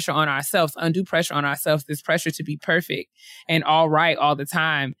lot of pressure on ourselves, undue pressure on ourselves. This pressure to be perfect and all right all the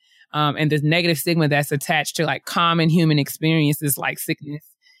time, and this negative stigma that's attached to like common human experiences like sickness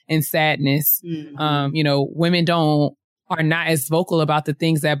and sadness. Mm-hmm. Women are not as vocal about the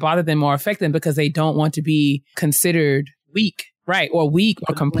things that bother them or affect them because they don't want to be considered weak, right? Or weak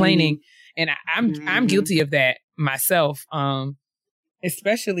or complaining. And I'm guilty of that myself,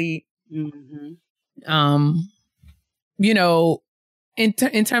 especially, in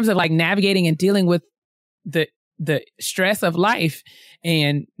terms of like navigating and dealing with the stress of life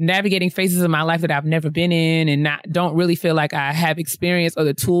and navigating phases of my life that I've never been in and don't really feel like I have experience or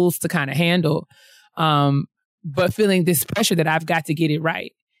the tools to kind of handle. But feeling this pressure that I've got to get it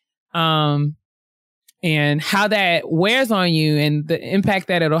right. And how that wears on you and the impact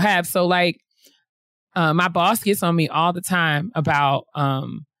that it'll have. So like, my boss gets on me all the time about, I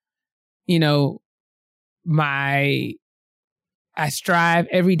strive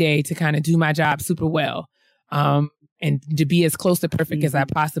every day to kind of do my job super well, and to be as close to perfect as I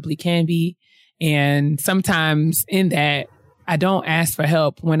possibly can be. And sometimes in that, I don't ask for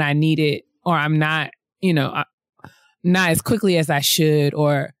help when I need it, or I'm not, not as quickly as I should,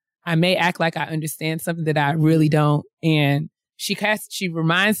 or I may act like I understand something that I really don't. And she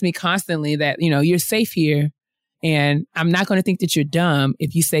reminds me constantly that, you're safe here, and I'm not going to think that you're dumb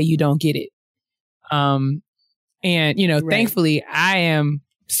if you say you don't get it. And, right. Thankfully I am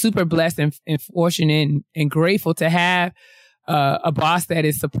super blessed and fortunate and grateful to have a boss that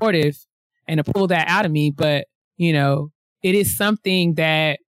is supportive and to pull that out of me. But, it is something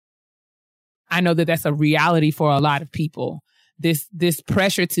that I know that that's a reality for a lot of people. This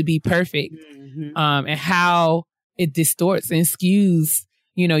pressure to be perfect, and how it distorts and skews,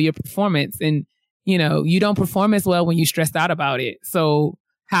 your performance. And, you don't perform as well when you're stressed out about it. So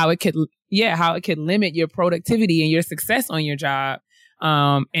how it could limit your productivity and your success on your job,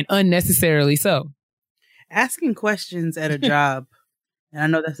 and unnecessarily so. Asking questions at a job, and I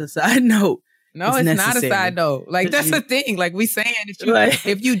know that's a side note. No, it's not a side note. Like, that's the thing. Like, we saying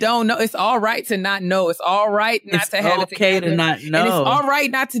if you don't know, it's all right to not know. It's all right not to have it together. It's okay to not know. And it's all right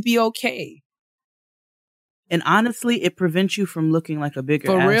not to be okay. And honestly, it prevents you from looking like a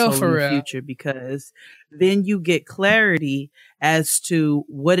bigger asshole in the future, because then you get clarity as to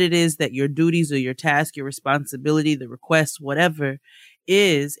what it is that your duties or your task, your responsibility, the request, whatever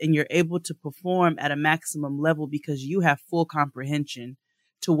is, and you're able to perform at a maximum level because you have full comprehension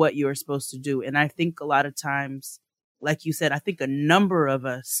to what you are supposed to do. And I think a lot of times, like you said, I think a number of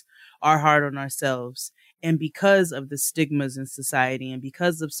us are hard on ourselves. And because of the stigmas in society, and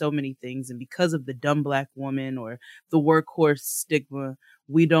because of so many things, and because of the dumb Black woman or the workhorse stigma,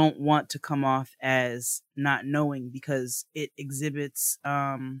 we don't want to come off as not knowing, because it exhibits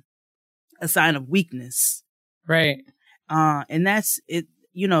a sign of weakness. Right. And that's it,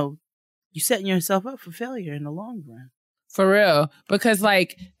 you're setting yourself up for failure in the long run. For real. Because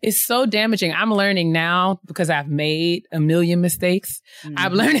like, it's so damaging. I'm learning now, because I've made a million mistakes.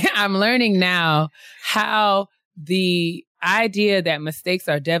 I'm learning now how the idea that mistakes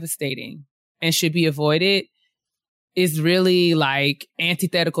are devastating and should be avoided is really like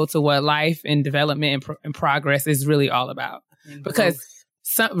antithetical to what life and development and progress is really all about. Because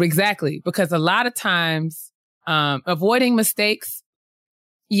because a lot of times Avoiding mistakes.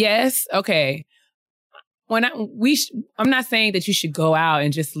 Yes. Okay. I'm not saying that you should go out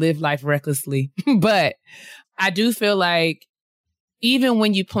and just live life recklessly, but I do feel like even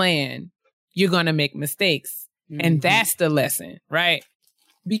when you plan, you're going to make mistakes. Mm-hmm. And that's the lesson, right?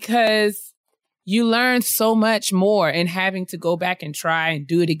 Because you learn so much more in having to go back and try and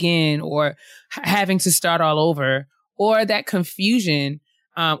do it again, or having to start all over, or that confusion,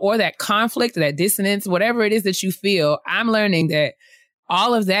 or that conflict, that dissonance, whatever it is that you feel. I'm learning that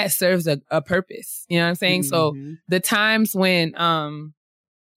all of that serves a purpose. You know what I'm saying? Mm-hmm. So the times when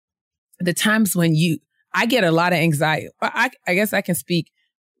I get a lot of anxiety. I guess I can speak.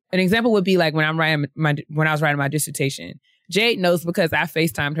 An example would be like when I was writing my dissertation. Jade knows because I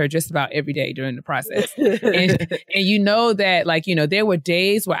FaceTimed her just about every day during the process. and you know that, like, you know, there were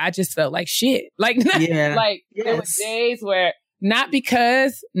days where I just felt like shit. Like, there were days where not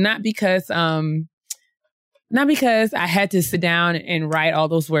because I had to sit down and write all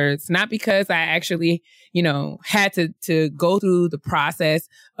those words, not because I actually, you know, had to go through the process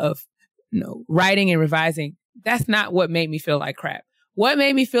of, you know, writing and revising. That's not what made me feel like crap. What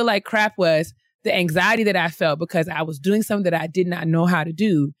made me feel like crap was the anxiety that I felt because I was doing something that I did not know how to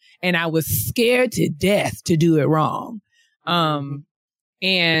do. And I was scared to death to do it wrong.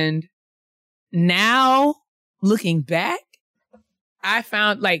 And now looking back, I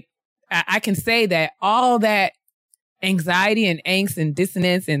found like, I can say that all that anxiety and angst and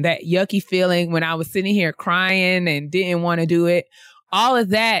dissonance and that yucky feeling when I was sitting here crying and didn't want to do it, all of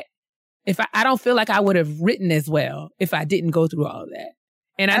that, I don't feel like I would have written as well if I didn't go through all of that.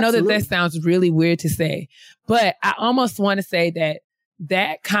 And I know that sounds really weird to say, but I almost want to say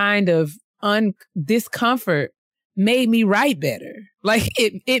that kind of discomfort made me write better. Like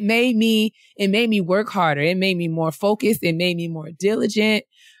it made me work harder. It made me more focused. It made me more diligent.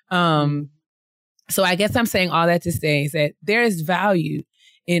 So I guess I'm saying all that to say is that there is value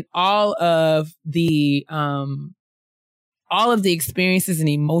in all of the experiences and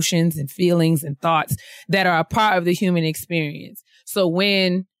emotions and feelings and thoughts that are a part of the human experience. So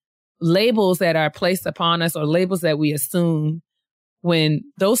when labels that are placed upon us or labels that we assume, when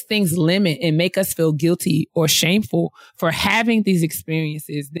those things limit and make us feel guilty or shameful for having these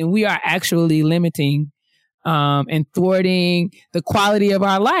experiences, then we are actually limiting and thwarting the quality of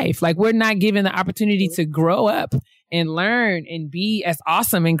our life. Like, we're not given the opportunity to grow up and learn and be as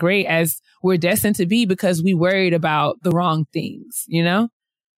awesome and great as we're destined to be because we worried about the wrong things, you know?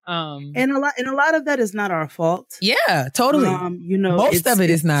 And a lot of that is not our fault. Yeah, totally. You know, most of it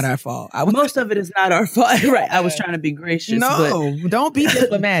is not our fault. Most of it is not our fault. Right. I was trying to be gracious. No, don't be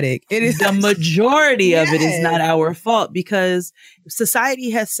diplomatic. It is the majority of it is not our fault because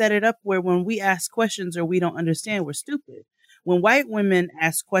society has set it up where when we ask questions or we don't understand, we're stupid. When white women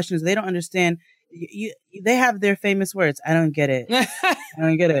ask questions, they don't understand. They have their famous words. I don't get it. I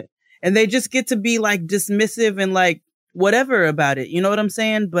don't get it. And they just get to be like dismissive and like whatever about it. You know what I'm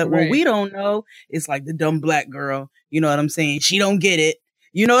saying? But when we don't know, it's like the dumb black girl. You know what I'm saying? She don't get it.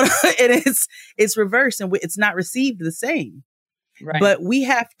 You know, it's reversed and it's not received the same. Right. But we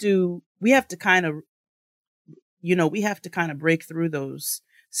have to kind of, you know, we have to kind of break through those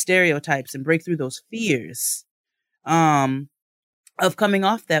stereotypes and break through those fears, of coming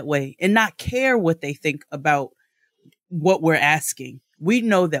off that way and not care what they think about what we're asking. We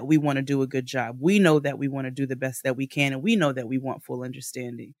know that we want to do a good job. We know that we want to do the best that we can. And we know that we want full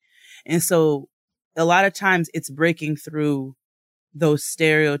understanding. And so a lot of times it's breaking through those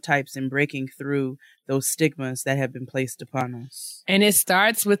stereotypes and breaking through those stigmas that have been placed upon us. And it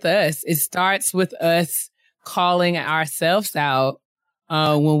starts with us. It starts with us calling ourselves out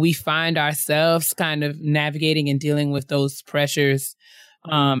when we find ourselves kind of navigating and dealing with those pressures,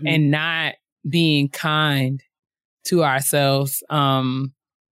 and not being kind to ourselves, and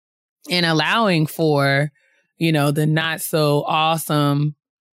allowing for, you know, the not so awesome,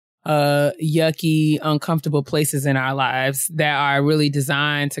 yucky, uncomfortable places in our lives that are really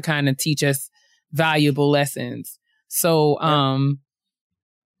designed to kind of teach us valuable lessons. So,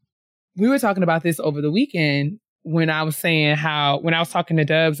 we were talking about this over the weekend when I was saying when I was talking to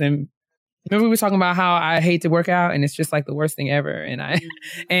Dubs, and remember we were talking about how I hate to work out and it's just like the worst thing ever.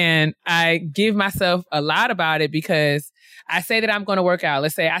 And I give myself a lot about it because I say that I'm going to work out.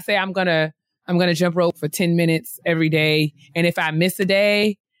 Let's say I'm going to jump rope for 10 minutes every day. And if I miss a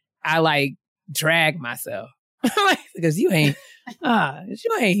day, I like drag myself because you ain't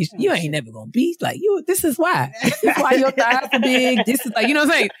You ain't never gonna be like you. This is why. This is why your thighs are big. This is like, you know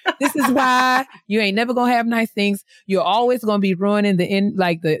what I'm saying? This is why you ain't never gonna have nice things. You're always gonna be ruining the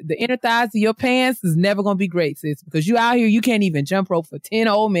inner thighs of your pants is never gonna be great, sis. Because you out here, you can't even jump rope for 10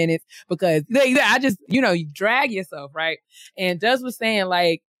 whole minutes because you drag yourself, right? And Duz was saying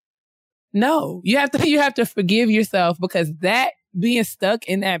like, no, you have to forgive yourself because that being stuck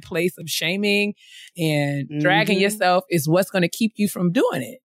in that place of shaming and dragging yourself is what's going to keep you from doing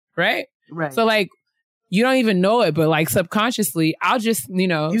it. Right. Right. So like, you don't even know it, but like subconsciously, I'll just,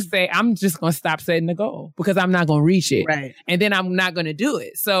 say, I'm just going to stop setting the goal because I'm not going to reach it. Right. And then I'm not going to do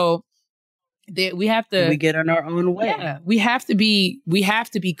it. So we have to, we get on our own way. Yeah, we have to be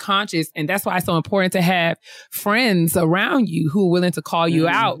conscious. And that's why it's so important to have friends around you who are willing to call you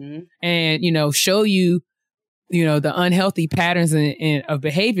out and, show you, the unhealthy patterns of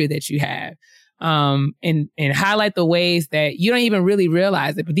behavior that you have, and highlight the ways that you don't even really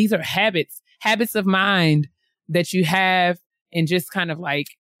realize it. But these are habits of mind that you have and just kind of like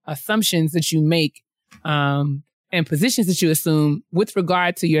assumptions that you make, and positions that you assume with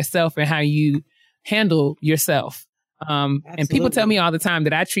regard to yourself and how you handle yourself. And people tell me all the time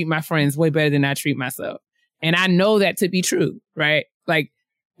that I treat my friends way better than I treat myself. And I know that to be true, right? Like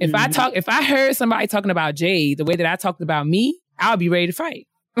if I heard somebody talking about Jade the way that I talked about me, I'll be ready to fight.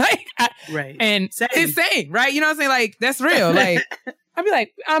 Like, right. And it's same, right? You know what I'm saying? Like, that's real. Like, I'd be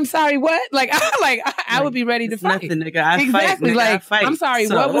like, I'm sorry, what? Like, I would be ready to fight. Nothing, nigga. I exactly. Fight, nigga, like, I fight. I'm sorry,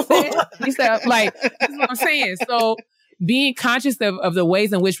 so. What was that? You said, like, that's what I'm saying. So being conscious of the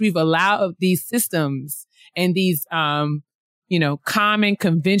ways in which we've allowed these systems and these, common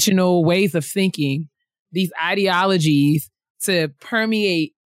conventional ways of thinking, these ideologies to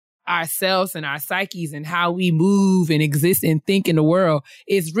permeate ourselves and our psyches and how we move and exist and think in the world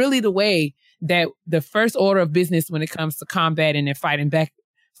is really the way that the first order of business when it comes to combating and fighting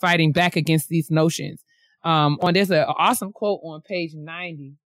back against these notions. There's an awesome quote on page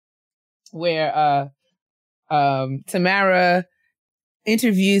 90 where Tamara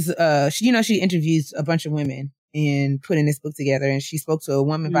interviews, she interviews a bunch of women and putting this book together. And she spoke to a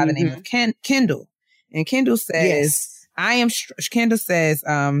woman by the name of Kendall. And Kendall says, Kendall says,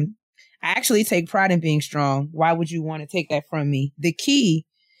 I actually take pride in being strong. Why would you want to take that from me? The key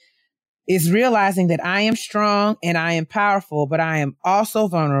is realizing that I am strong and I am powerful, but I am also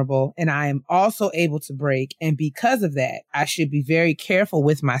vulnerable and I am also able to break. And because of that, I should be very careful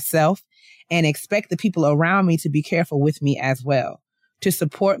with myself and expect the people around me to be careful with me as well, to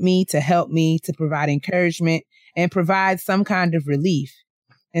support me, to help me, to provide encouragement and provide some kind of relief.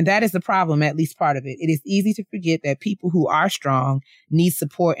 And that is the problem, at least part of it. It is easy to forget that people who are strong need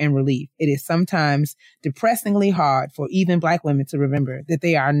support and relief. It is sometimes depressingly hard for even Black women to remember that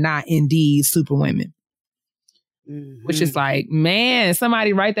they are not indeed superwomen. Which is like, man,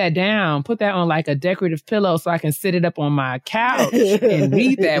 somebody write that down. Put that on like a decorative pillow so I can sit it up on my couch and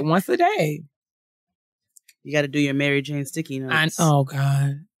read that once a day. You got to do your Mary Jane sticky notes. Oh,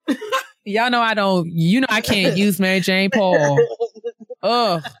 God. Y'all know I can't use Mary Jane Paul.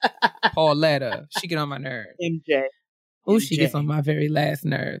 Ugh, Pauletta. She get on my nerves. MJ. Oh, she gets on my very last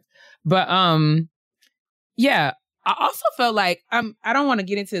nerve. But yeah. I also felt like I don't want to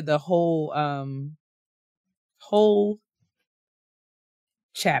get into the whole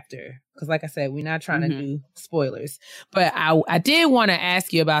chapter because, like I said, we're not trying to do spoilers. But I did want to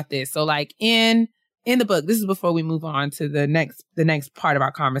ask you about this. So, like in the book, this is before we move on to the next part of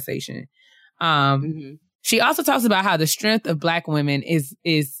our conversation. She also talks about how the strength of Black women is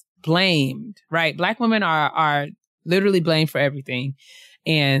blamed, right? Black women are literally blamed for everything.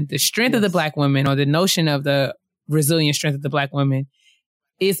 And the strength of the Black women, or the notion of the resilient strength of the Black women,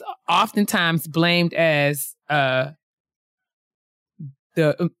 is oftentimes blamed as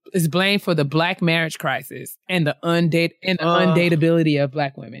is blamed for the Black marriage crisis and the undateability of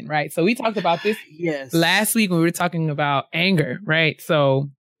Black women, right? So we talked about this last week when we were talking about anger, right? So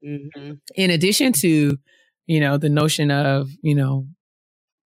in addition to, the notion of,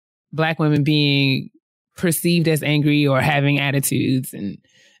 Black women being perceived as angry or having attitudes and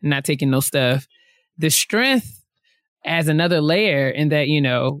not taking no stuff, the strength as another layer in that,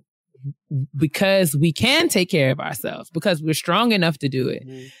 because we can take care of ourselves, because we're strong enough to do it,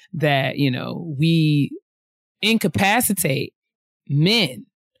 that, we incapacitate men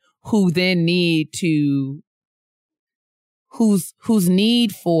who then need to, whose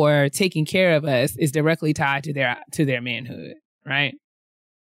need for taking care of us is directly tied to their manhood, right?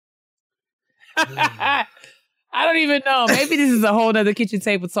 I don't even know. Maybe this is a whole nother kitchen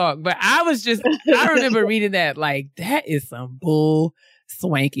table talk, but I remember reading that like, that is some bull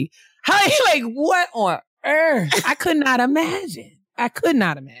swanky. How, like, what on I could not imagine. Let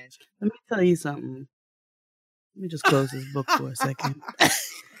me tell you something. Let me just close this book for a second.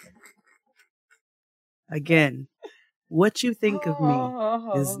 Again, what you think of me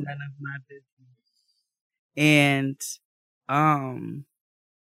is none of my business. And,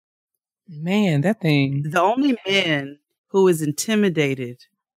 man, that thing. The only man who is intimidated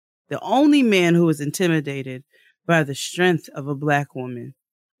by the strength of a Black woman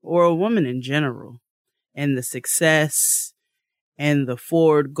or a woman in general and the success and the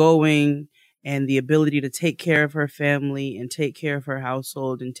forward going and the ability to take care of her family and take care of her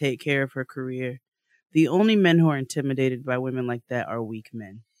household and take care of her career. The only men who are intimidated by women like that are weak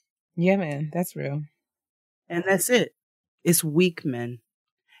men. Yeah, man, that's real. And that's it. It's weak men.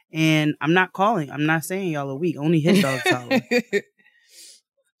 And I'm not saying y'all are weak. Only hit dogs solid.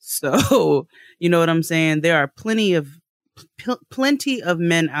 So, you know what I'm saying? There are plenty of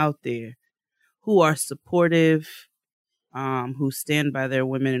men out there who are supportive, who stand by their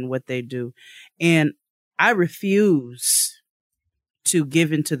women and what they do. And I refuse to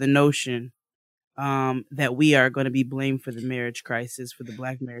give into the notion that we are going to be blamed for the marriage crisis, for the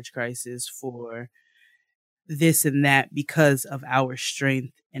Black marriage crisis, for this and that because of our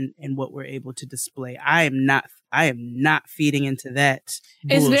strength and what we're able to display. I am not feeding into that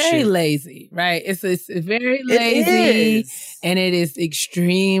bullshit. It's very lazy, right? It's very lazy, and it is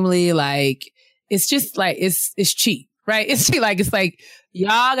extremely like, it's just like, it's cheap, right? It's cheap. It's like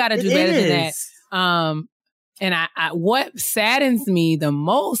y'all got to do better than that. And I what saddens me the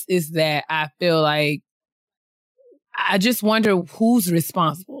most is that I feel like I just wonder who's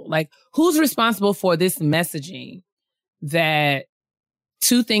responsible. Like, who's responsible for this messaging that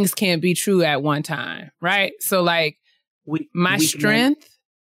two things can't be true at one time, right? So, like, my strength,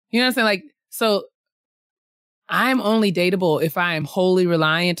 you know what I'm saying? Like, so I'm only dateable if I am wholly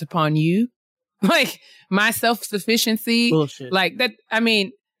reliant upon you. Like, my self-sufficiency. Bullshit. Like, that, I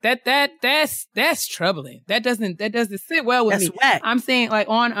mean, that's troubling. That doesn't sit well with me. That's whack. I'm saying, like,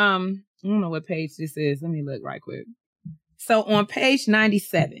 on, I don't know what page this is. Let me look right quick. So on page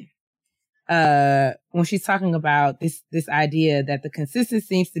 97, when she's talking about this idea that the consensus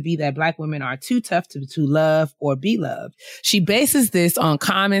seems to be that Black women are too tough to love or be loved, she bases this on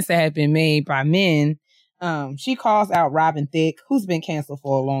comments that have been made by men. She calls out Robin Thicke, who's been canceled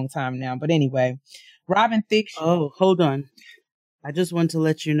for a long time now. But anyway, Robin Thicke. Oh, hold on. I just want to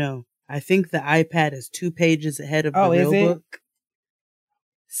let you know. I think the iPad is 2 pages ahead of the real book.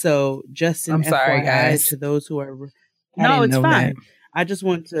 So just an I'm sorry, FYI guys. to those who are... No, it's fine. I just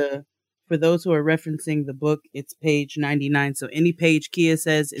want to, for those who are referencing the book, it's page 99. So any page Kia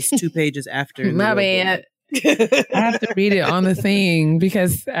says is 2 pages after. My bad. I have to read it on the thing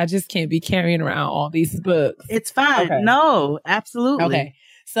because I just can't be carrying around all these books. It's fine. Okay. No, absolutely. Okay.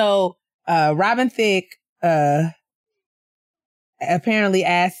 So Robin Thicke apparently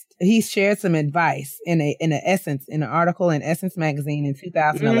he shared some advice in an article in Essence magazine in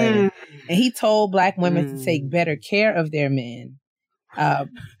 2011. And he told Black women to take better care of their men.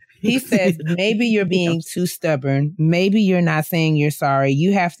 He says, maybe you're being too stubborn. Maybe you're not saying you're sorry.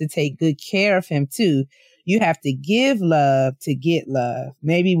 You have to take good care of him too. You have to give love to get love.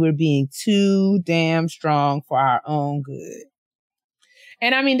 Maybe we're being too damn strong for our own good.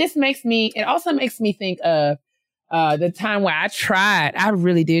 And I mean, it also makes me think of the time where I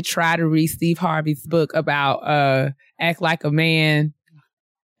really did try to read Steve Harvey's book about act like a man,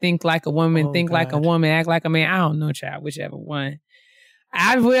 think like a woman, like a woman, act like a man. I don't know, child, whichever one.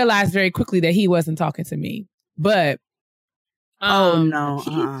 I realized very quickly that he wasn't talking to me. But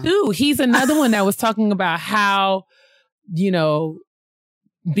he's another one that was talking about how,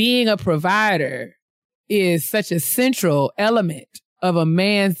 being a provider is such a central element of a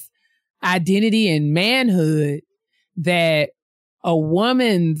man's identity and manhood, that a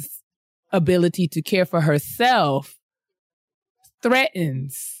woman's ability to care for herself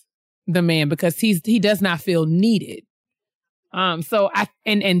threatens the man because he does not feel needed. So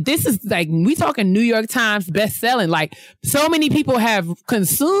this is like, we talking New York Times best-selling, like so many people have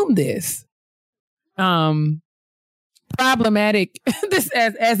consumed this, problematic, this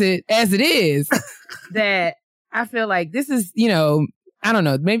as it is, that I feel like this is, I don't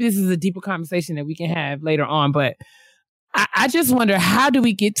know, maybe this is a deeper conversation that we can have later on, but I just wonder, how do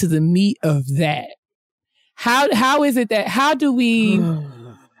we get to the meat of that? How is it that, how do we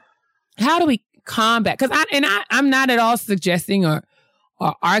combat? Because I'm not at all suggesting or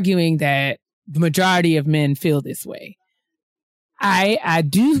arguing that the majority of men feel this way. I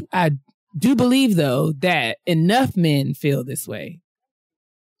do believe though that enough men feel this way.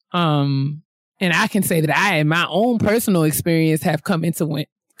 And I can say that I, in my own personal experience, have come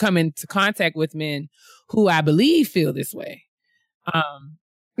come into contact with men who I believe feel this way.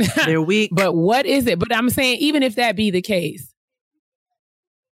 They're weak. But what is it? But I'm saying, even if that be the case,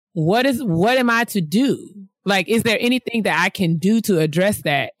 what am I to do? Like, is there anything that I can do to address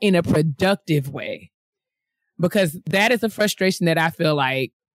that in a productive way? Because that is a frustration that I feel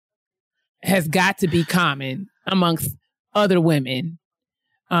like has got to be common amongst other women.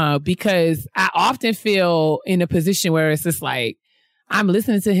 Because I often feel in a position where it's just like, I'm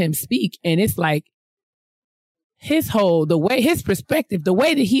listening to him speak, and it's like his perspective, the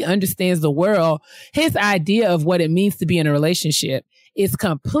way that he understands the world, his idea of what it means to be in a relationship is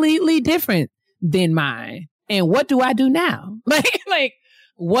completely different than mine. And what do I do now? Like,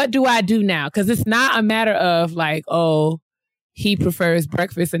 what do I do now? Because it's not a matter of like, oh, he prefers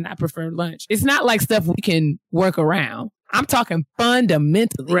breakfast and I prefer lunch. It's not like stuff we can work around. I'm talking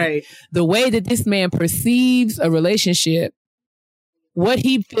fundamentally. Right. The way that this man perceives a relationship, what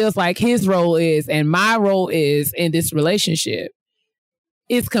he feels like his role is and my role is in this relationship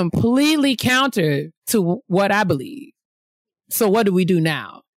is completely counter to what I believe. So what do we do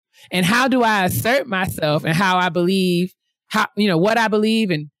now? And how do I assert myself and how I believe, what I believe,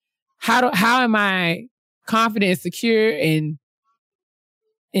 and how am I confident and secure in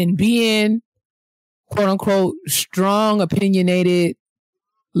being, quote unquote, strong, opinionated,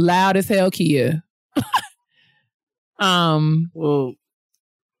 loud as hell Kia? Well,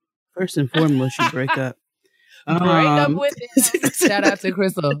 first and foremost, you break up. Break up with him. Shout out to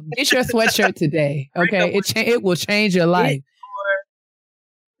Crystal. Get your sweatshirt today. Okay. It will change your life.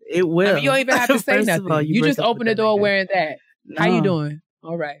 It will. I mean, you don't even have to say nothing. All, you just open the door wearing that. No. How you doing?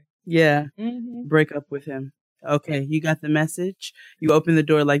 All right. Yeah. Mm-hmm. Break up with him. Okay. You got the message. You open the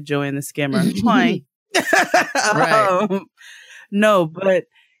door like Joanne the Scammer. Fine. Right. No, but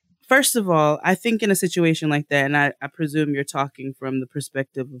first of all, I think in a situation like that, and I presume you're talking from the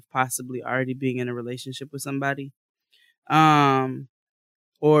perspective of possibly already being in a relationship with somebody,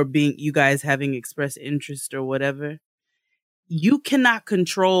 or being you guys having expressed interest or whatever. You cannot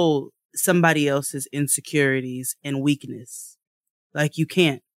control somebody else's insecurities and weakness. Like, you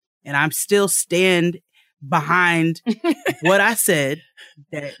can't. And I'm still stand behind what I said,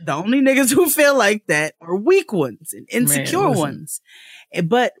 that the only niggas who feel like that are weak ones and insecure ones.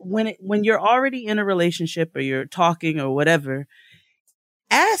 But when you're already in a relationship or you're talking or whatever,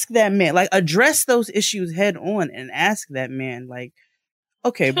 ask that man, like, address those issues head on and ask that man, like,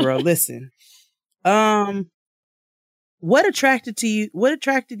 okay, bro, listen, what attracted you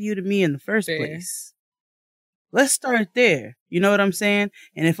to me in the first place? Let's start there. You know what I'm saying?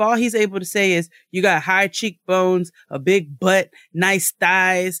 And if all he's able to say is you got high cheekbones, a big butt, nice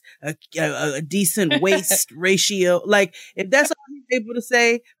thighs, a decent waist ratio, like, if that's all he's able to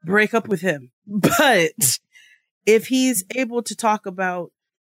say, break up with him. But if he's able to talk about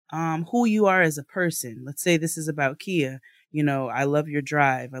who you are as a person, let's say this is about Kia, I love your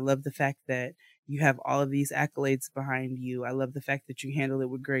drive. I love the fact that you have all of these accolades behind you. I love the fact that you handle it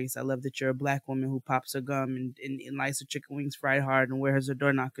with grace. I love that you're a black woman who pops her gum and likes her chicken wings fried hard and wears her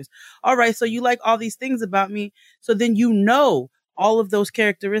door knockers. All right, so you like all these things about me. So then all of those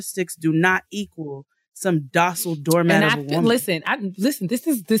characteristics do not equal some docile doormat of a woman. Listen,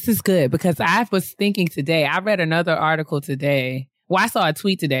 this is good, because I was thinking today, I read another article today. Well, I saw a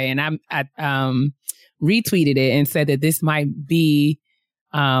tweet today and I retweeted it and said that this might be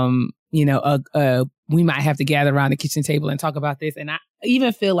we might have to gather around the kitchen table and talk about this. And I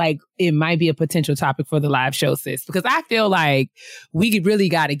even feel like it might be a potential topic for the live show, sis, because I feel like we really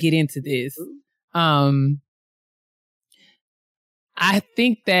got to get into this. I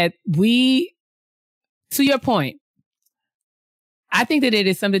think that to your point, I think that it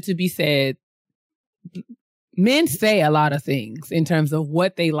is something to be said. Men say a lot of things in terms of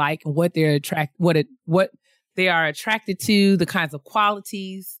what they like and what they're what they are attracted to, the kinds of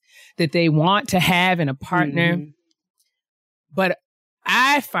qualities that they want to have in a partner. Mm-hmm. But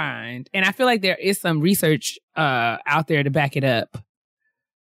I find, and I feel like there is some research out there to back it up,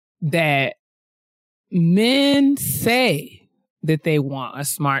 that men say that they want a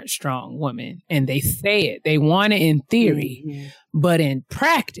smart, strong woman, and they say it. They want it in theory, but in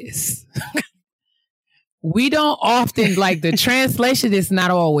practice, we don't often, like, the translation is not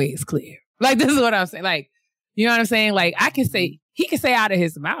always clear. Like, this is what I'm saying. Like, you know what I'm saying? Like, he can say out of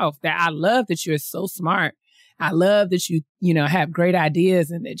his mouth that I love that you're so smart. I love that you have great ideas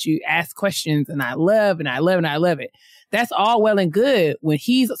and that you ask questions, and I love it. That's all well and good when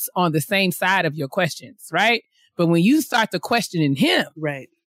he's on the same side of your questions, right? But when you start to questioning him, right,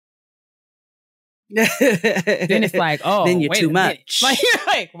 then it's like, oh, then you're too much. Like, you're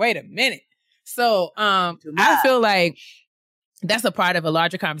like, wait a minute. So I feel like that's a part of a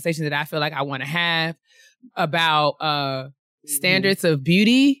larger conversation that I feel like I want to have about standards of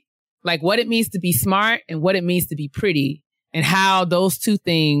beauty, like what it means to be smart and what it means to be pretty, and how those two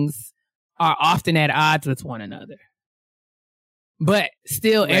things are often at odds with one another. But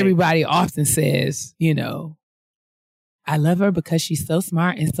still, everybody often says, you know, I love her because she's so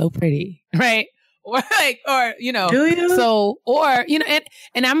smart and so pretty, right? Or like, or, you know, do you? So, or, you know,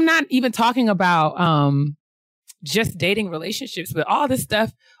 and I'm not even talking about just dating relationships, but all this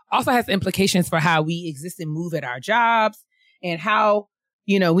stuff also has implications for how we exist and move at our jobs and how,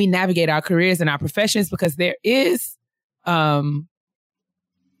 you know, we navigate our careers and our professions, because there is an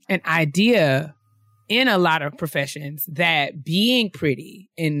idea in a lot of professions that being pretty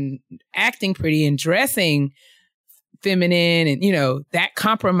and acting pretty and dressing feminine and, you know, that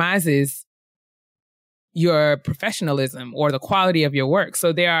compromises your professionalism or the quality of your work.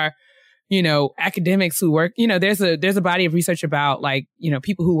 So there are, you know, academics who work, you know, there's a body of research about, like, you know,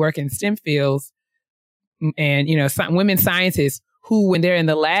 people who work in STEM fields and, you know, women scientists who, when they're in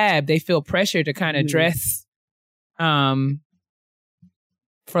the lab, they feel pressure to kind of dress,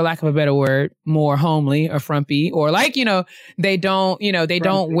 for lack of a better word, more homely or frumpy, or like, you know, they don't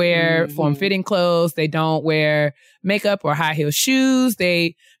wear form-fitting clothes. They don't wear makeup or high heel shoes.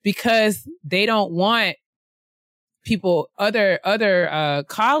 Because they don't want people, other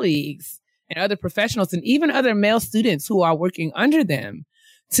colleagues and other professionals and even other male students who are working under them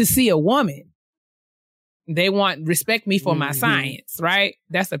to see a woman. They want respect me for my science, right?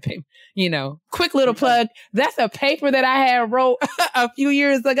 That's quick little plug. That's a paper that I had wrote a few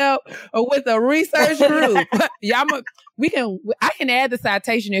years ago with a research group. I can add the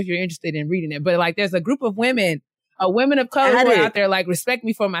citation if you're interested in reading it. But like, there's a group of women of color who are out there like, respect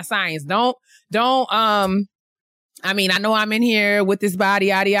me for my science. I mean, I know I'm in here with this body,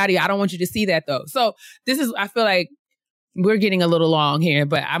 yada, yada. I don't want you to see that though. So I feel like we're getting a little long here,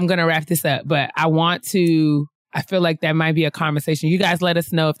 but I'm going to wrap this up. But I feel like that might be a conversation. You guys let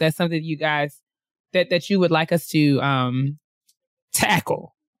us know if that's something you guys, that you would like us to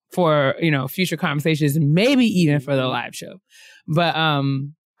tackle for, you know, future conversations, maybe even for the live show. But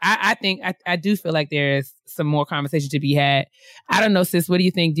I think I do feel like there's some more conversation to be had. I don't know, sis, what do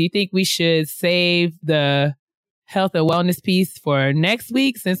you think? Do you think we should save the health and wellness piece for next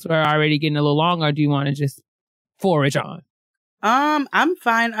week since we're already getting a little long, or do you want to just forage on? I'm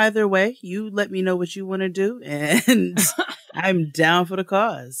fine either way. You let me know what you want to do, and I'm down for the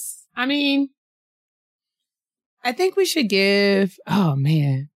cause. I mean, I think we should give. Oh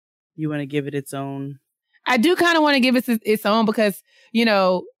man, you want to give it its own? I do kind of want to give it its own because, you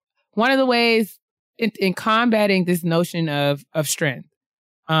know, one of the ways in combating this notion of strength,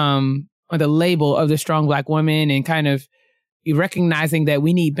 or the label of the strong Black woman, and kind of recognizing that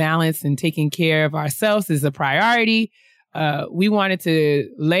we need balance and taking care of ourselves is a priority. We wanted to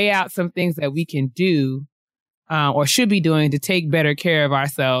lay out some things that we can do or should be doing to take better care of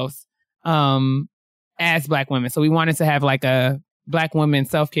ourselves as Black women. So we wanted to have like a Black women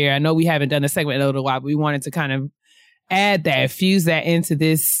self-care. I know we haven't done the segment in a little while, but we wanted to kind of add that, fuse that into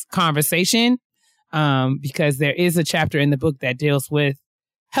this conversation because there is a chapter in the book that deals with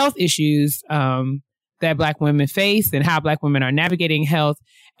health issues that Black women face and how Black women are navigating health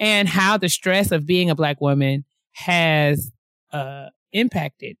and how the stress of being a Black woman has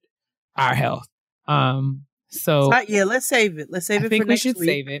impacted our health. So yeah, let's save it. Let's save it for next week. I think we should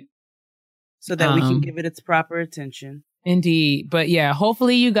save it so that we can give it its proper attention. Indeed. But yeah,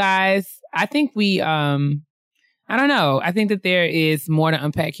 hopefully you guys, I think we, I don't know. I think that there is more to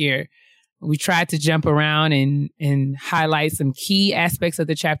unpack here. We tried to jump around and highlight some key aspects of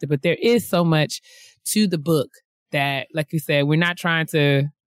the chapter, but there is so much to the book that, like you said, we're not trying to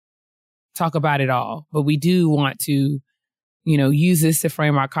talk about it all, but we do want to, you know, use this to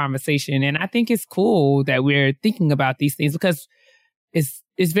frame our conversation. And I think it's cool that we're thinking about these things because it's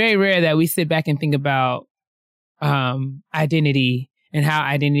very rare that we sit back and think about identity and how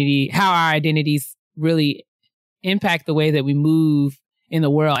our identities really impact the way that we move in the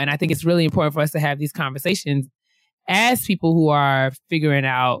world. And I think it's really important for us to have these conversations as people who are figuring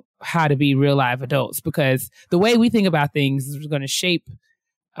out how to be real live adults, because the way we think about things is going to shape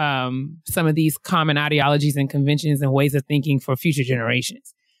some of these common ideologies and conventions and ways of thinking for future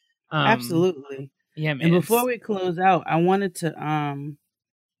generations. Absolutely. Yeah, man. And before we close out, I wanted to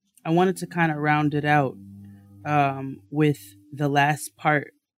kind of round it out with the last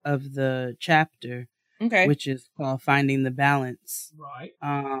part of the chapter, okay, which is called Finding the Balance. Right.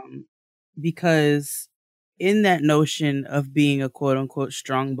 Because in that notion of being a quote unquote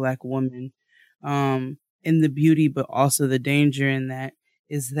strong Black woman, in the beauty, but also the danger in that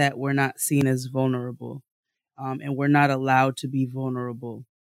is that we're not seen as vulnerable. and we're not allowed to be vulnerable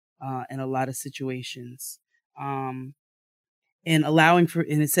in a lot of situations. And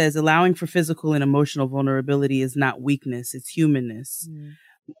it says allowing for physical and emotional vulnerability is not weakness, it's humanness.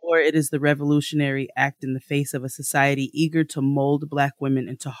 Or it is the revolutionary act in the face of a society eager to mold Black women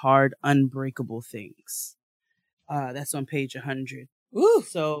into hard, unbreakable things. That's on page 100. Ooh,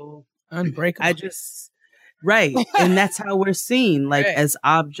 so unbreakable. Right. And that's how we're seen, like Right. as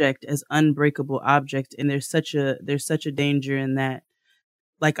unbreakable object. And there's such a danger in that,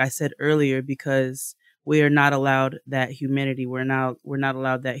 like I said earlier, because we are not allowed that humanity. We're not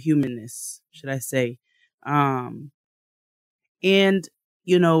allowed that humanness, should I say. And,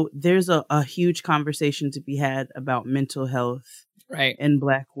 there's a huge conversation to be had about mental health Right. in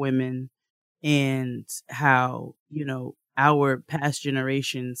Black women, and how, our past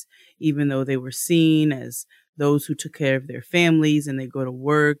generations, even though they were seen as those who took care of their families and they go to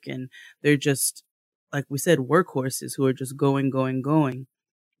work and they're just, like we said, workhorses who are just going.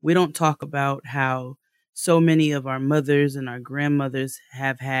 We don't talk about how so many of our mothers and our grandmothers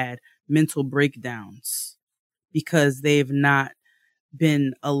have had mental breakdowns because they've not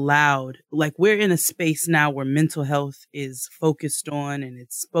been allowed. Like, we're in a space now where mental health is focused on and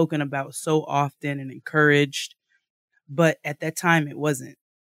it's spoken about so often and encouraged. But at that time, it wasn't.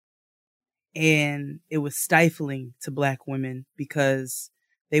 And it was stifling to Black women because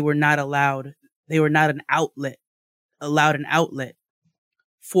they were not allowed an outlet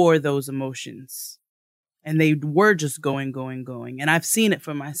for those emotions. And they were just going. And I've seen it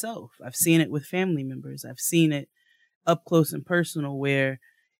for myself. I've seen it with family members. I've seen it up close and personal, where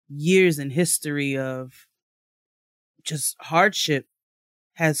years in history of just hardship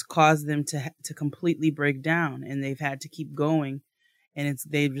has caused them to completely break down, and they've had to keep going, and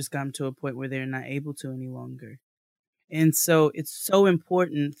they've just gotten to a point where they're not able to any longer. And so it's so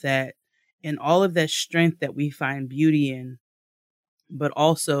important that in all of that strength that we find beauty in, but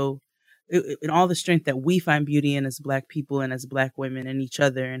also in all the strength that we find beauty in as Black people and as Black women and each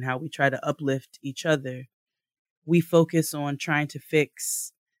other, and how we try to uplift each other, we focus on trying to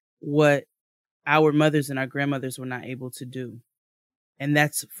fix what our mothers and our grandmothers were not able to do. And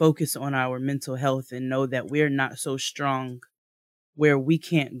that's focus on our mental health and know that we're not so strong where we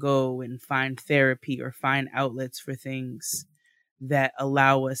can't go and find therapy or find outlets for things that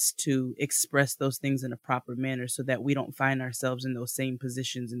allow us to express those things in a proper manner, so that we don't find ourselves in those same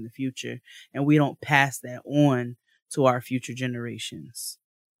positions in the future, and we don't pass that on to our future generations.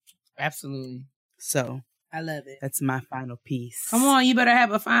 Absolutely. So I love it. That's my final piece. Come on, you better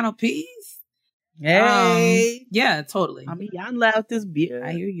have a final piece. Hey. Yeah, totally. I mean, y'all loud this beer.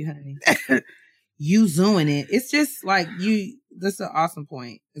 I hear you, honey. You zooming it. It's just like this is an awesome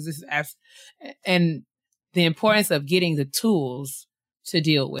point. And the importance of getting the tools to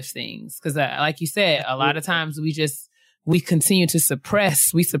deal with things. Because like you said, a lot of times we continue to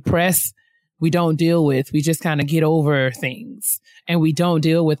suppress. We suppress. We don't deal with. We just kind of get over things. And we don't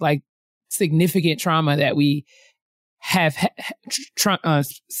deal with like significant trauma that we have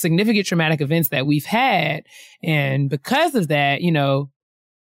significant traumatic events that we've had. And because of that,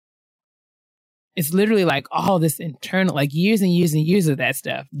 it's literally like all this internal, like years and years and years of that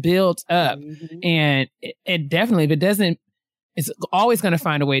stuff built up. Mm-hmm. And it definitely, if it doesn't, it's always going to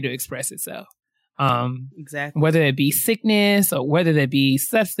find a way to express itself. Exactly. Whether it be sickness or whether it be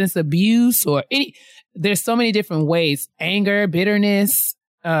substance abuse or there's so many different ways, anger, bitterness,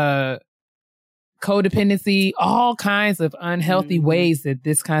 codependency, all kinds of unhealthy ways that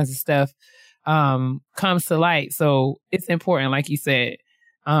this kinds of stuff comes to light. So it's important, like you said,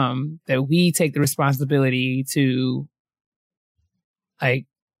 that we take the responsibility to like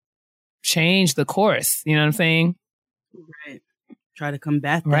change the course. You know what I'm saying? Right. Try to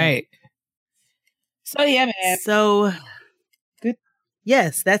combat that. Right. So yeah, man. So good.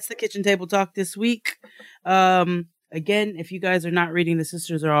 Yes, that's the kitchen table talk this week. Again, if you guys are not reading The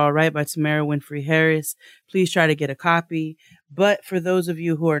Sisters Are All Right by Tamara Winfrey Harris, please try to get a copy. But for those of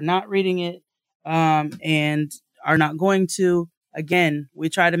you who are not reading it and are not going to, again, we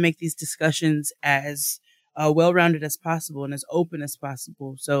try to make these discussions as well-rounded as possible and as open as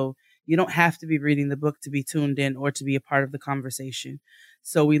possible. So you don't have to be reading the book to be tuned in or to be a part of the conversation.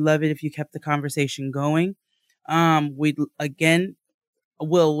 So we love it if you kept the conversation going. We're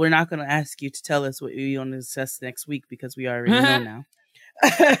not going to ask you to tell us what you want to discuss next week because we already know now.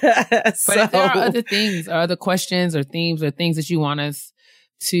 But if there are other things or other questions or themes or things that you want us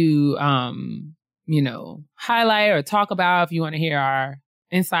to, highlight or talk about, if you want to hear our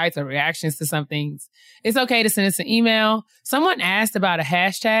insights or reactions to some things, it's okay to send us an email. Someone asked about a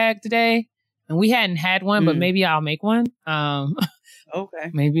hashtag today and we hadn't had one, but maybe I'll make one. Okay.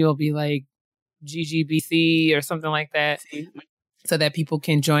 Maybe it'll be like GGBC or something like that, so that people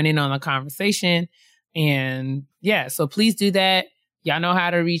can join in on the conversation. And yeah, so please do that. Y'all know how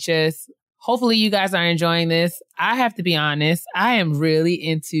to reach us. Hopefully you guys are enjoying this. I have to be honest, I am really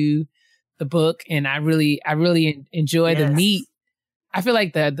into the book, and I really enjoy the meat. I feel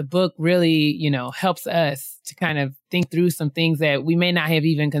like the book really, helps us to kind of think through some things that we may not have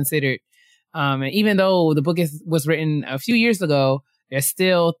even considered. And even though the book was written a few years ago, there's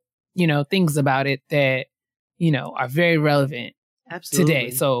still, things about it that, are very relevant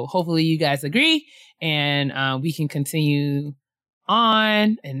today. So hopefully you guys agree, and we can continue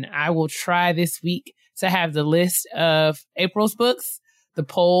on. And I will try this week to have the list of April's books, the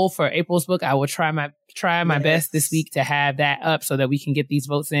poll for April's book. I will try my best this week to have that up so that we can get these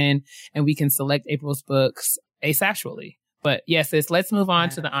votes in and we can select April's books asexually. But yes, let's move on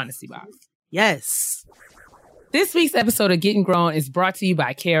to the honesty box. Yes. This week's episode of Getting Grown is brought to you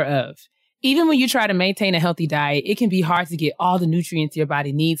by Care Of. Even when you try to maintain a healthy diet, it can be hard to get all the nutrients your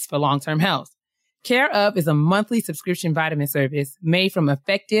body needs for long-term health. Care Of is a monthly subscription vitamin service made from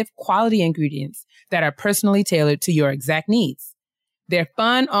effective, quality ingredients that are personally tailored to your exact needs. Their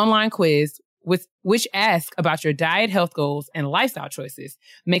fun online quiz, which asks about your diet, health goals, and lifestyle choices,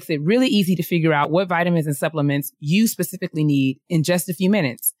 makes it really easy to figure out what vitamins and supplements you specifically need in just a few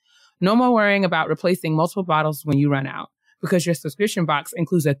minutes. No more worrying about replacing multiple bottles when you run out, because your subscription box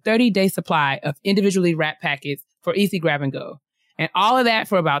includes a 30-day supply of individually wrapped packets for easy grab and go. And all of that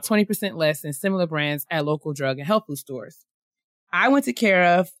for about 20% less than similar brands at local drug and health food stores. I went to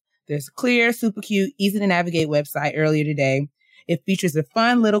Care Of. There's a clear, super cute, easy to navigate website earlier today. It features a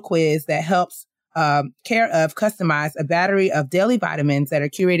fun little quiz that helps Care Of customize a battery of daily vitamins that are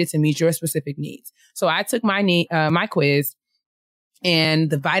curated to meet your specific needs. So I took my quiz, and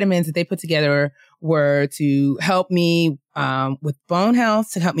the vitamins that they put together were to help me with bone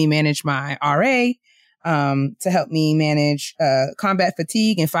health, to help me manage my RA, to help me manage combat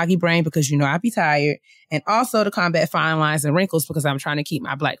fatigue and foggy brain, because I be tired, and also to combat fine lines and wrinkles because I'm trying to keep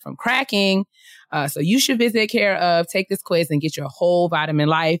my black from cracking. So you should visit Care Of, take this quiz, and get your whole vitamin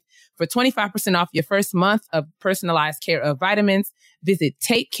life. For 25% off your first month of personalized Care Of vitamins, visit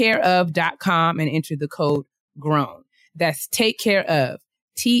takecareof.com and enter the code GROWN. That's Take Care Of,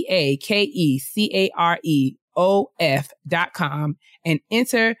 TAKECAREOF.com, and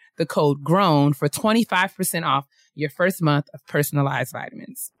enter the code GROWN for 25% off your first month of personalized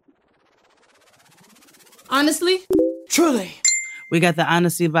vitamins. Honestly? Truly. We got the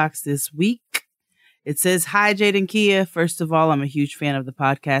honesty box this week. It says, "Hi, Jade and Kia. First of all, I'm a huge fan of the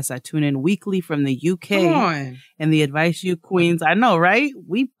podcast. I tune in weekly from the UK. Come on. And the advice you queens, I know, right?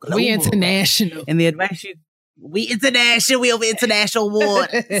 We international. And the advice we international. We over international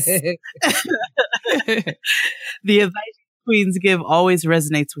waters. The advice you queens give always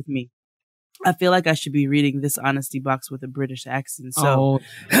resonates with me. I feel like I should be reading this honesty box with a British accent. So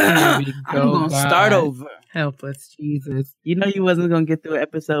I'm going to start over. Help us, Jesus. You know you wasn't going to get through an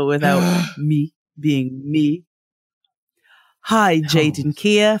episode without me being me. Hi, Jade and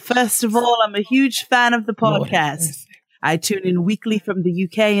Kia. First of all, I'm a huge fan of the podcast. I tune in weekly from the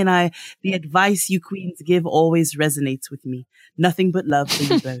UK, and the advice you queens give always resonates with me. Nothing but love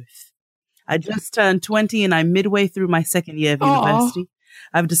for you both. I just turned 20, and I'm midway through my second year of university.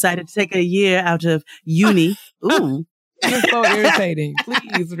 I've decided to take a year out of uni. Ooh. You're so irritating.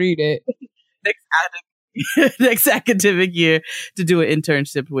 Please read it. Next academic year to do an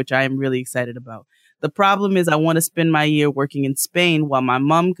internship, which I am really excited about. The problem is I want to spend my year working in Spain, while my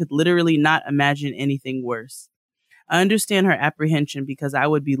mom could literally not imagine anything worse. I understand her apprehension because I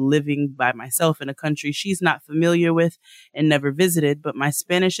would be living by myself in a country she's not familiar with and never visited, but my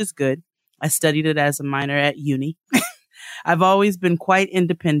Spanish is good. I studied it as a minor at uni. I've always been quite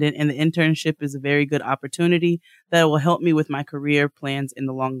independent, and the internship is a very good opportunity that will help me with my career plans in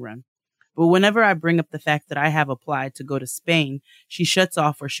the long run. But whenever I bring up the fact that I have applied to go to Spain, she shuts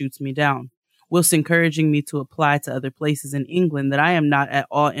off or shoots me down, whilst encouraging me to apply to other places in England that I am not at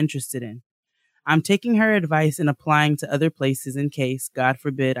all interested in. I'm taking her advice and applying to other places in case, God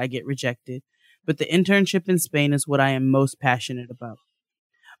forbid, I get rejected. But the internship in Spain is what I am most passionate about.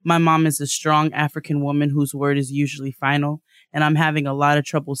 My mom is a strong African woman whose word is usually final, and I'm having a lot of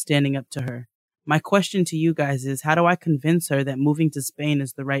trouble standing up to her. My question to you guys is, how do I convince her that moving to Spain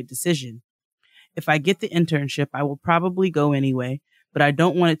is the right decision? If I get the internship, I will probably go anyway, but I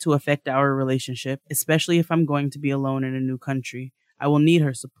don't want it to affect our relationship, especially if I'm going to be alone in a new country. I will need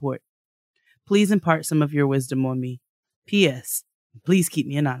her support. Please impart some of your wisdom on me. P.S. Please keep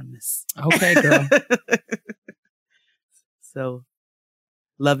me anonymous. Okay, girl. So,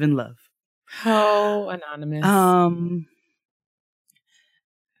 love and love. Oh, anonymous.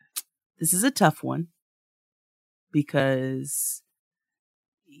 this is a tough one because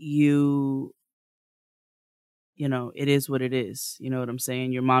you know, it is what it is. You know what I'm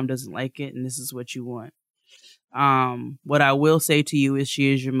saying? Your mom doesn't like it and this is what you want. What I will say to you is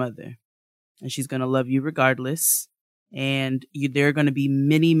she is your mother and she's going to love you regardless. And there are going to be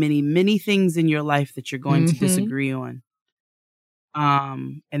many, many, many things in your life that you're going to disagree on.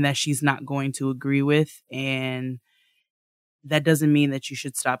 And that she's not going to agree with. And that doesn't mean that you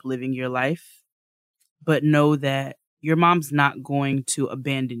should stop living your life, but know that your mom's not going to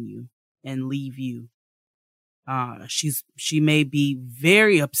abandon you and leave you. She may be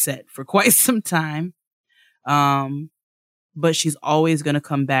very upset for quite some time. But she's always going to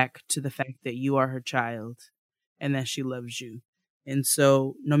come back to the fact that you are her child and that she loves you. And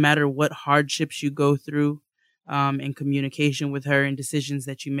so no matter what hardships you go through, in communication with her and decisions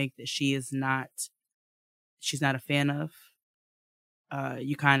that you make that she's not a fan of,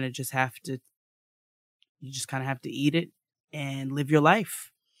 you just kind of have to eat it and live your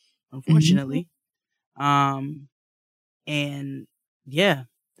life, unfortunately. And yeah,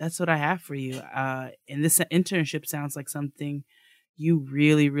 that's what I have for you. And this internship sounds like something you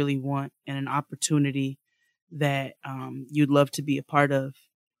really, really want and an opportunity that you'd love to be a part of.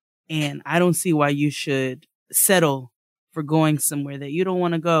 And I don't see why you should settle for going somewhere that you don't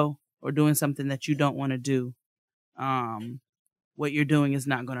want to go or doing something that you don't want to do. What you're doing is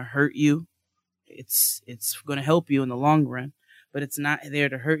not going to hurt you. It's going to help you in the long run, but it's not there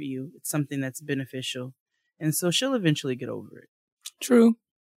to hurt you. It's something that's beneficial. And so she'll eventually get over it. True.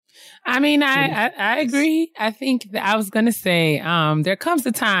 I mean, I agree. I think that I was going to say, there comes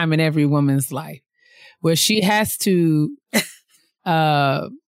a time in every woman's life where she has to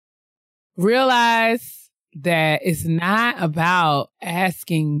realize that it's not about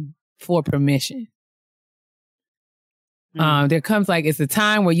asking for permission. There comes it's a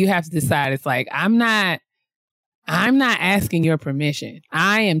time where you have to decide. It's like, I'm not asking your permission.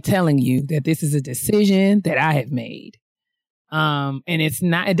 I am telling you that this is a decision that I have made. And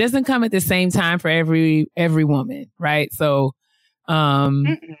it doesn't come at the same time for every woman. Right. So, for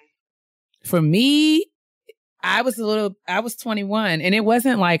me, I was 21 and it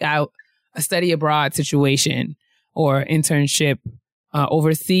wasn't like a study abroad situation or internship,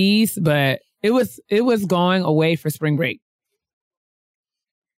 overseas, but it was going away for spring break.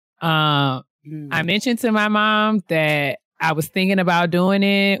 I mentioned to my mom that I was thinking about doing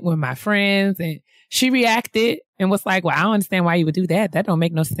it with my friends and she reacted and was like, well, I don't understand why you would do that. That don't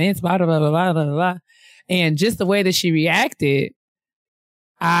make no sense, blah, blah, blah, blah, blah, blah. And just the way that she reacted,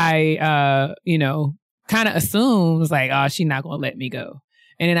 I, kind of assumed was like, oh, she's not going to let me go.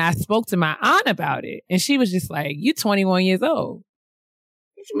 And then I spoke to my aunt about it and she was just like, you 21 years old.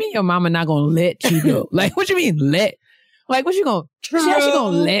 What you mean your mama not going to let you go? Like, what you mean let? Like, what you going to, she actually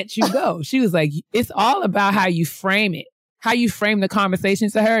going to let you go? She was like, it's all about how you frame it. How you frame the conversation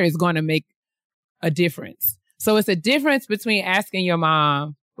to her is going to make a difference. So it's a difference between asking your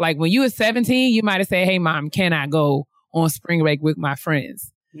mom, like when you were 17, you might have said, hey, mom, can I go on spring break with my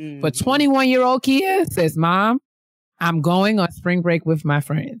friends? But 21-year-old Kia says, mom, I'm going on spring break with my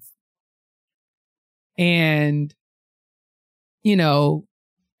friends. And,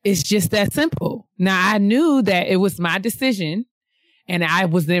 it's just that simple. Now, I knew that it was my decision and I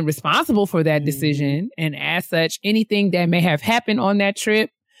was then responsible for that decision. And as such, anything that may have happened on that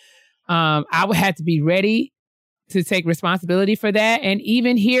trip, I would have to be ready to take responsibility for that and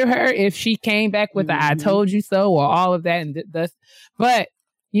even hear her if she came back with a I told you so or all of that. And thus, but,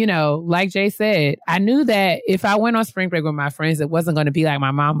 like Jay said, I knew that if I went on spring break with my friends, it wasn't going to be like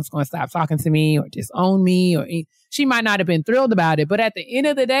my mom was going to stop talking to me or disown me or she might not have been thrilled about it. But at the end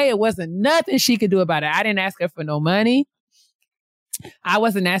of the day, it wasn't nothing she could do about it. I didn't ask her for no money. I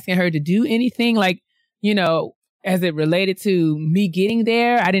wasn't asking her to do anything as it related to me getting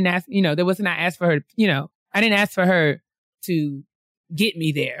there. I didn't ask, there wasn't, I asked for her, I didn't ask for her to get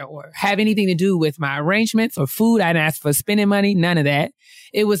me there or have anything to do with my arrangements or food. I didn't ask for spending money, none of that.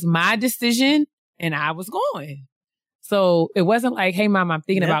 It was my decision and I was going. So it wasn't like, hey, mom, I'm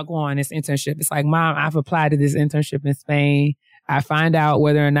thinking about going on this internship. It's like, mom, I've applied to this internship in Spain. I find out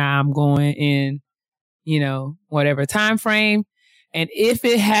whether or not I'm going in, whatever time frame. And if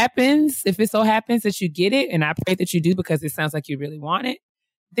it so happens that you get it, and I pray that you do because it sounds like you really want it,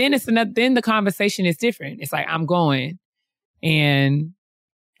 then then the conversation is different. It's like, I'm going and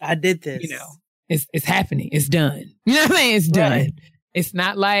I did this. It's happening. It's done. You know what I'm saying? It's done. Right. It's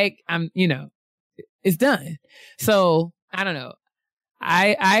not like it's done. So I don't know.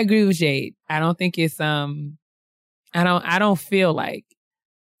 I agree with Jade. I don't think it's, I don't feel like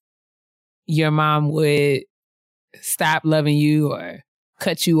your mom would stop loving you or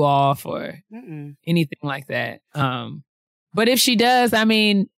cut you off or anything like that. But if she does, I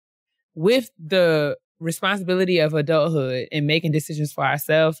mean, with the responsibility of adulthood and making decisions for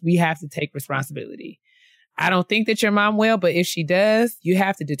ourselves, we have to take responsibility. I don't think that your mom will, but if she does, you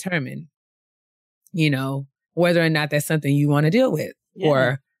have to determine, whether or not that's something you want to deal with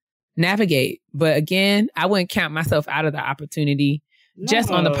or navigate. But again, I wouldn't count myself out of the opportunity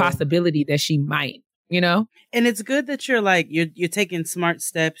just on the possibility that she might, And it's good that you're taking smart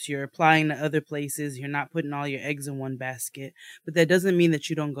steps. You're applying to other places. You're not putting all your eggs in one basket. But that doesn't mean that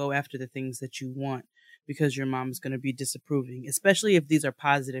you don't go after the things that you want because your mom's going to be disapproving, especially if these are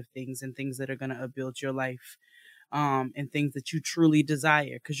positive things and things that are going to upbuild your life and things that you truly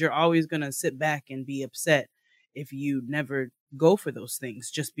desire. Because you're always going to sit back and be upset if you never go for those things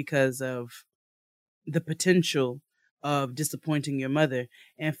just because of the potential of disappointing your mother.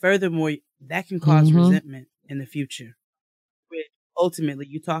 And furthermore, that can cause resentment in the future. Which ultimately,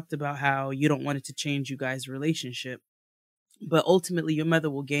 you talked about how you don't want it to change you guys' relationship. But ultimately, your mother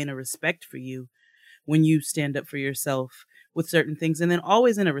will gain a respect for you when you stand up for yourself with certain things. And then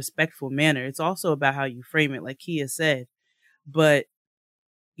always in a respectful manner. It's also about how you frame it, like Kia said. But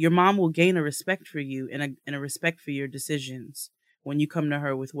your mom will gain a respect for you and a respect for your decisions when you come to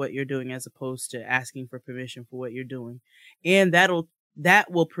her with what you're doing as opposed to asking for permission for what you're doing. And that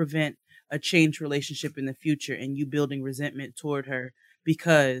will prevent a changed relationship in the future and you building resentment toward her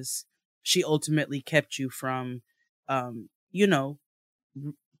because she ultimately kept you from,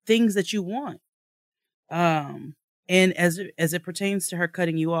 things that you want. And as it pertains to her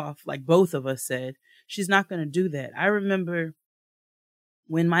cutting you off, like both of us said, she's not going to do that. I remember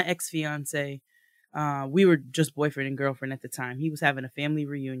when my ex-fiance, we were just boyfriend and girlfriend at the time. He was having a family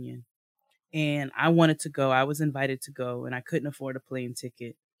reunion and I wanted to go. I was invited to go and I couldn't afford a plane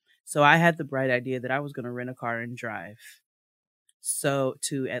ticket. So I had the bright idea that I was going to rent a car and drive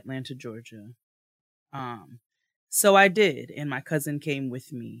to Atlanta, Georgia. So I did. And my cousin came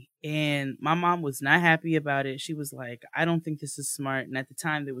with me and my mom was not happy about it. She was like, I don't think this is smart. And at the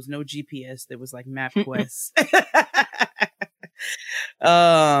time there was no GPS. There was like MapQuest.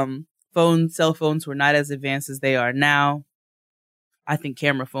 Cell phones were not as advanced as they are now. I think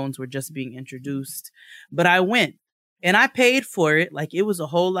camera phones were just being introduced, but I went and I paid for it. Like it was a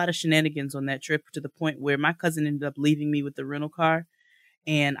whole lot of shenanigans on that trip to the point where my cousin ended up leaving me with the rental car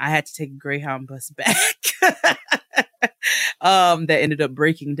and I had to take a Greyhound bus back. That ended up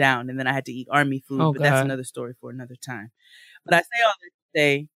breaking down and then I had to eat army food, but God. That's another story for another time. But I say all that to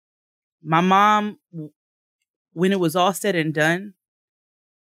say, my mom, when it was all said and done,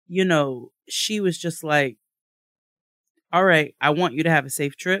 she was just like, all right, I want you to have a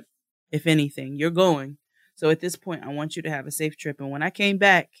safe trip. If anything, you're going. So at this point, I want you to have a safe trip. And when I came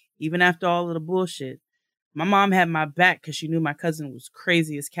back, even after all of the bullshit, my mom had my back because she knew my cousin was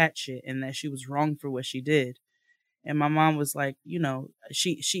crazy as cat shit and that she was wrong for what she did. And my mom was like,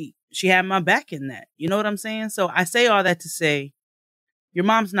 she had my back in that. You know what I'm saying? So I say all that to say, your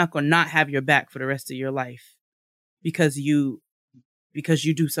mom's not going to not have your back for the rest of your life because you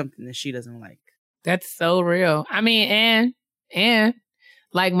do something that she doesn't like. That's so real. I mean, and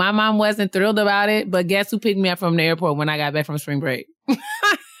like my mom wasn't thrilled about it, but guess who picked me up from the airport when I got back from spring break?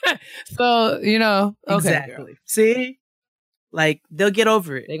 So, okay. Exactly. Girl. See? Like they'll get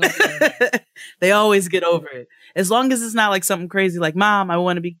over it. They always get over it. As long as it's not like something crazy like, Mom, I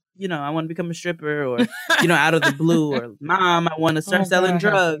want to be, I want to become a stripper or, out of the blue or Mom, I want to start selling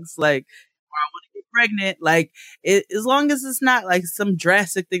drugs. Like, or I want to get pregnant. Like as long as it's not like some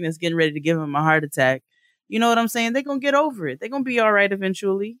drastic thing that's getting ready to give them a heart attack. You know what I'm saying? They're going to get over it. They're going to be all right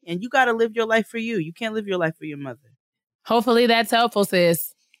eventually. And you got to live your life for you. You can't live your life for your mother. Hopefully that's helpful,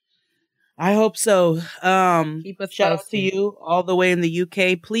 sis. I hope so. Keep us shout posted. Out to you all the way in the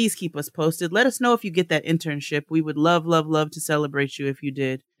UK. Please keep us posted. Let us know if you get that internship. We would love, love, love to celebrate you if you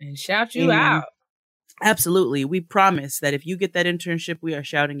did. And shout you out. Absolutely. We promise that if you get that internship, we are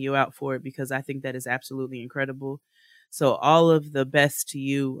shouting you out for it because I think that is absolutely incredible. So all of the best to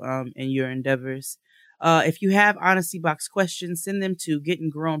you in your endeavors. If you have Honesty Box questions, send them to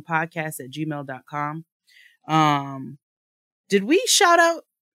gettinggrownpodcast@gmail.com. Did we shout out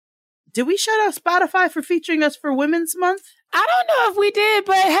Spotify for featuring us for Women's Month? I don't know if we did,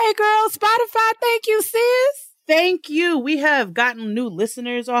 but hey, girl, Spotify, thank you, sis. Thank you. We have gotten new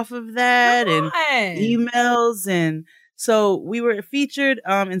listeners off of that and emails. And so we were featured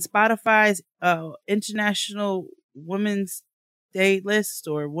in Spotify's International Women's Day list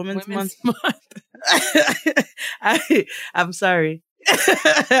or Women's Month. I'm sorry.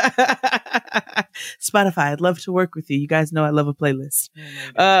 Spotify, I'd love to work with you. You guys know I love a playlist.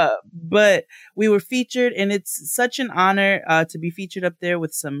 But we were featured, and it's such an honor to be featured up there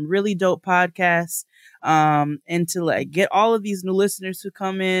with some really dope podcasts, and to like get all of these new listeners who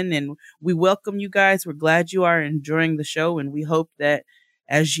come in, and we welcome you guys. We're glad you are enjoying the show, and we hope that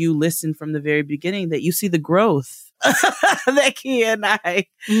as you listen from the very beginning that you see the growth that Kia and I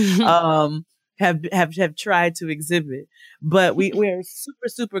have tried to exhibit. But we are super,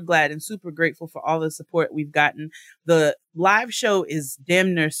 super glad and super grateful for all the support we've gotten. The live show is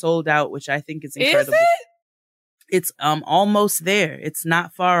damn near sold out, which I think is incredible. Is it? It's almost there. It's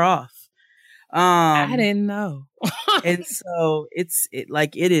not far off. I didn't know. And so it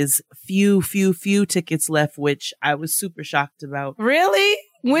is few tickets left, which I was super shocked about. Really?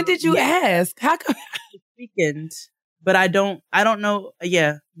 When did you ask? How come? This weekend. But I don't know.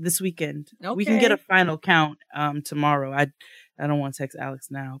 Yeah, this weekend. Okay. We can get a final count tomorrow. I don't want to text Alex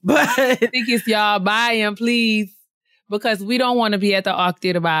now, but I think it's y'all buy him, please, because we don't want to be at the Arc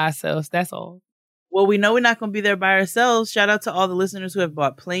Theater by ourselves. That's all. Well, we know we're not going to be there by ourselves. Shout out to all the listeners who have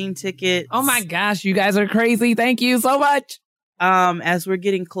bought plane tickets. Oh my gosh, you guys are crazy. Thank you so much. As we're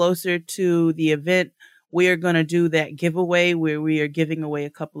getting closer to the event, we are going to do that giveaway where we are giving away a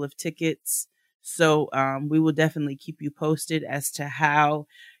couple of tickets. So we will definitely keep you posted as to how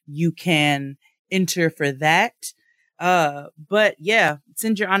you can enter for that. But yeah,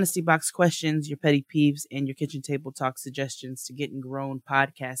 send your honesty box questions, your petty peeves, and your kitchen table talk suggestions to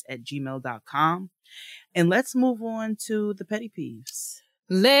gettinggrownpodcast@gmail.com. And let's move on to the petty peeves.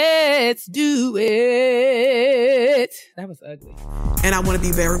 Let's do it. That was ugly. And I want to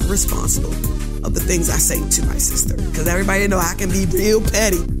be very responsible of the things I say to my sister. Because everybody know I can be real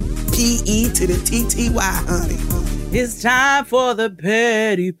petty. P-E to the T-T-Y, honey. It's time for the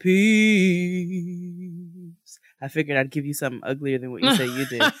petty peeves. I figured I'd give you something uglier than what you say you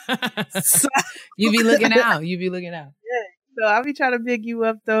did. So, You be looking out. Yeah. So I'll be trying to big you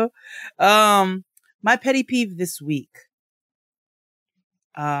up though. My petty peeve this week.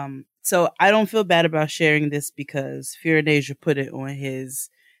 So I don't feel bad about sharing this because Firadeja put it on his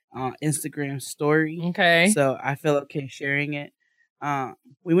Instagram story. Okay. So I feel okay sharing it.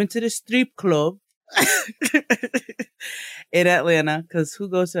 We went to the strip club in Atlanta, because who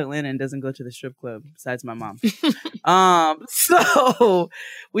goes to Atlanta and doesn't go to the strip club besides my mom? So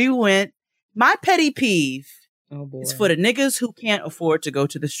we went. My petty peeve is for the niggas who can't afford to go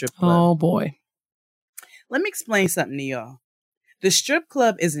to the strip club. Oh boy. Let me explain something to y'all. The strip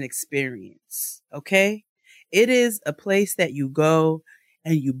club is an experience, okay? It is a place that you go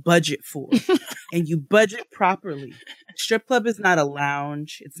and you budget for, and you budget properly. Strip club is not a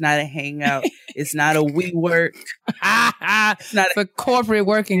lounge. It's not a hangout. It's not a WeWork. It's not a corporate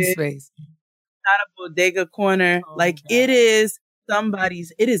working space. It's not a bodega corner. It is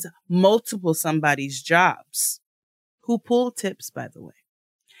multiple somebody's jobs who pull tips, by the way.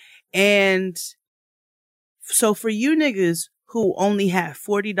 And so for you niggas who only have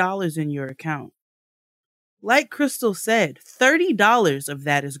 $40 in your account, like Crystal said, $30 of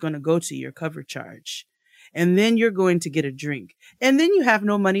that is going to go to your cover charge. And then you're going to get a drink. And then you have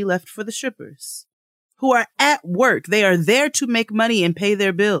no money left for the strippers who are at work. They are there to make money and pay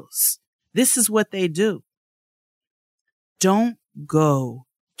their bills. This is what they do. Don't go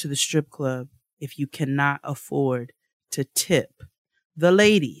to the strip club if you cannot afford to tip the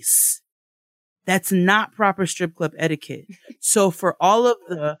ladies. That's not proper strip club etiquette. So for all of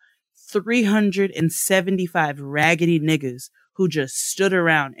the 375 raggedy niggas who just stood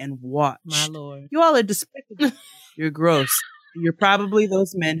around and watched, My Lord. You all are despicable. You're gross. You're probably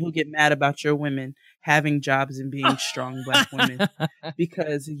those men who get mad about your women having jobs and being strong Black women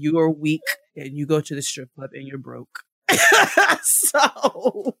because you are weak and you go to the strip club and you're broke.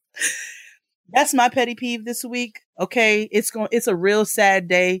 So that's my petty peeve this week. Okay. It's a real sad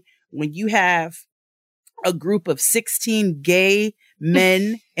day when you have a group of 16 gay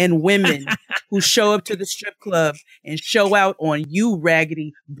men and women who show up to the strip club and show out on you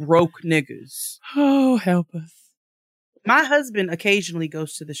raggedy, broke niggas. Oh, help us. My husband occasionally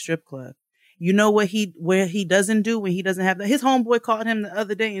goes to the strip club. You know where he doesn't do when he doesn't have that? His homeboy called him the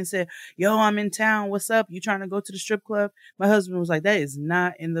other day and said, yo, I'm in town. What's up? You trying to go to the strip club? My husband was like, that is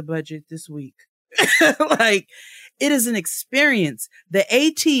not in the budget this week. Like, it is an experience. The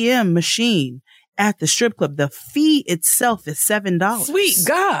ATM machine at the strip club, the fee itself is $7. Sweet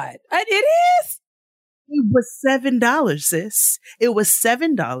God. It is? It was $7, sis. It was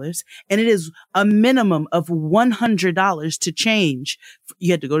 $7, and it is a minimum of $100 to change.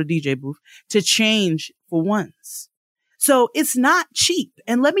 You had to go to DJ booth to change for once. So it's not cheap.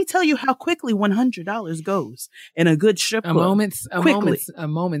 And let me tell you how quickly $100 goes in a good strip club. A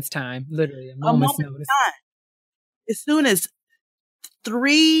moment's time, literally a moment's notice. Time. As soon as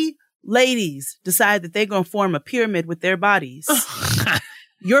 3 ladies decide that they're going to form a pyramid with their bodies,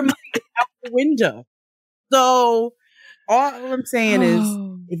 your money is out the window. So all I'm saying is,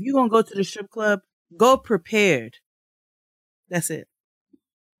 if you're going to go to the strip club, go prepared. That's it.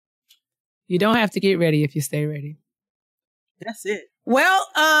 You don't have to get ready if you stay ready. That's it. Well,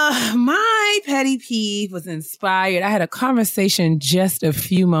 my petty peeve was inspired. I had a conversation just a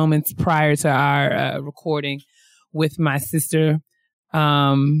few moments prior to our recording with my sister,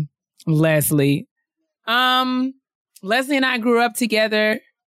 Leslie. Leslie and I grew up together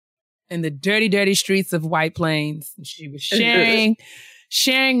in the dirty, dirty streets of White Plains. And she was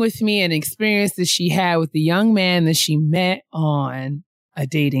sharing with me an experience that she had with the young man that she met on a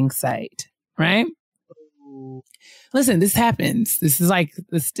dating site, right? Listen, this happens. This is like,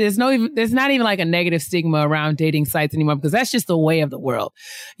 there's not even like a negative stigma around dating sites anymore, because that's just the way of the world.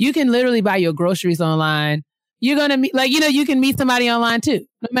 You can literally buy your groceries online. You're going to meet, you can meet somebody online too.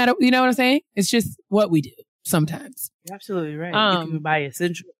 No matter, you know what I'm saying? It's just what we do sometimes. You're absolutely right. You can buy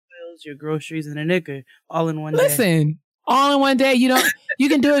essential oils, your groceries, and a nigger all in one day. Listen, all in one day. You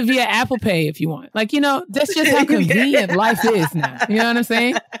can do it via Apple Pay if you want. That's just how convenient life is now. You know what I'm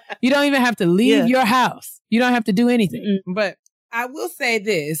saying? You don't even have to leave your house. You don't have to do anything. Mm-hmm. But I will say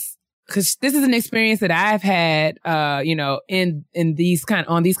this, because this is an experience that I've had, in these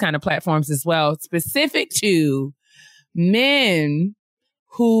on these kind of platforms as well, specific to men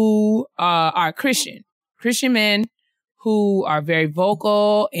who are Christian men who are very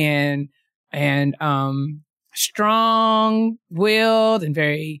vocal and strong-willed and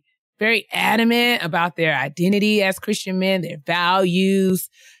very, very adamant about their identity as Christian men, their values,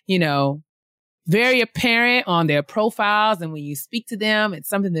 very apparent on their profiles. And when you speak to them, it's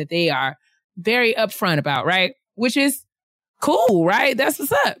something that they are very upfront about, right? Which is cool, right? That's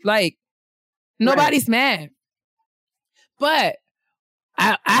what's up. Nobody's mad. But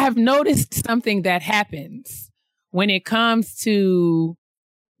I have noticed something that happens when it comes to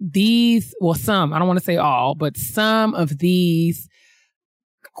these, some, I don't want to say all, but some of these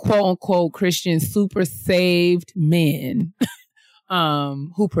quote unquote Christian super saved men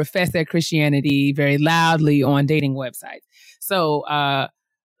who profess their Christianity very loudly on dating websites. So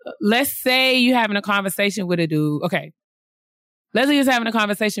let's say you're having a conversation with a dude. Okay. Leslie was having a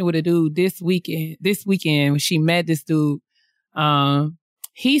conversation with a dude this weekend when she met this dude.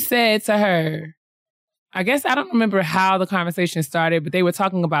 He said to her, I guess I don't remember how the conversation started, but they were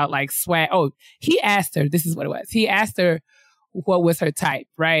talking about swag. Oh, he asked her, this is what it was. He asked her what was her type,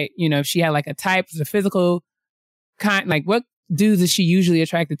 right? If she had a type, the physical kind, what dudes is she usually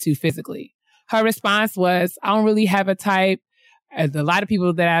attracted to physically? Her response was, I don't really have a type. A lot of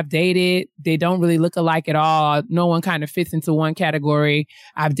people that I've dated, they don't really look alike at all. No one kind of fits into one category.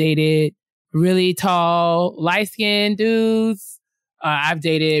 I've dated really tall, light-skinned dudes. I've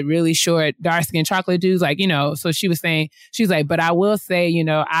dated really short, dark-skinned chocolate dudes. So she was saying, she's like, but I will say,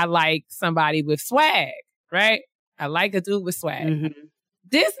 I like somebody with swag, right? I like a dude with swag. Mm-hmm.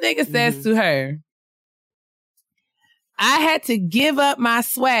 This nigga says to her, I had to give up my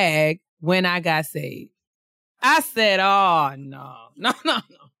swag when I got saved. I said, oh, no.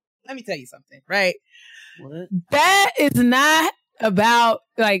 Let me tell you something, right? What? That is not about,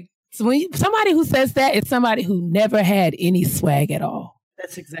 somebody who says that is somebody who never had any swag at all.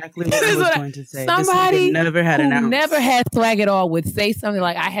 That's exactly what I was going to say. Somebody never had an ounce. Never had swag at all would say something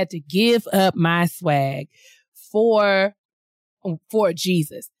like, I had to give up my swag for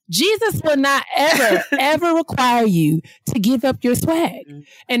Jesus. Jesus will not ever require you to give up your swag. Mm-hmm.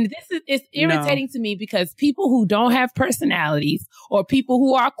 And it's irritating to me, because people who don't have personalities, or people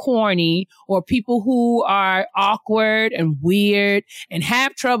who are corny, or people who are awkward and weird and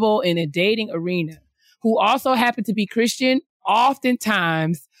have trouble in a dating arena, who also happen to be Christian,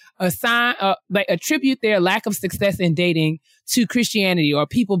 oftentimes attribute their lack of success in dating to Christianity, or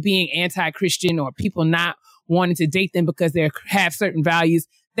people being anti-Christian, or people not wanting to date them because they have certain values.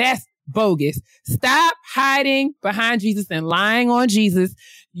 That's bogus. Stop hiding behind Jesus and lying on Jesus.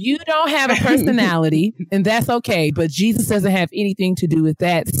 You don't have a personality, and that's okay, but Jesus doesn't have anything to do with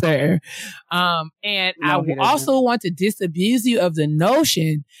that, sir. And I also want to disabuse you of the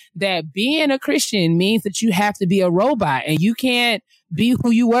notion that being a Christian means that you have to be a robot and you can't be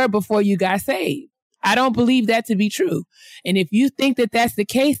who you were before you got saved. I don't believe that to be true. And if you think that that's the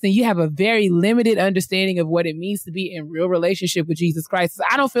case, then you have a very limited understanding of what it means to be in real relationship with Jesus Christ. So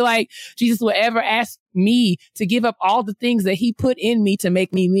I don't feel like Jesus will ever ask me to give up all the things that he put in me to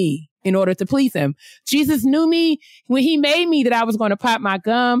make me me. in order to please him. Jesus knew me when he made me that I was going to pop my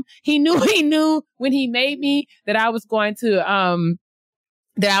gum. He knew when he made me that I was going to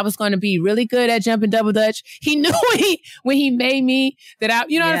be really good at jumping double dutch. He knew when he made me that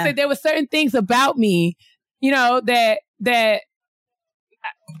what I'm saying? There were certain things about me, that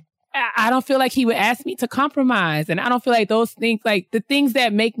I don't feel like he would ask me to compromise. And I don't feel like those things, like the things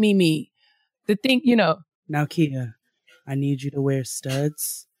that make me me, Now, Kia, I need you to wear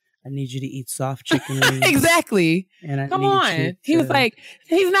studs. I need you to eat soft chicken wings. Exactly. And Come on. He was like,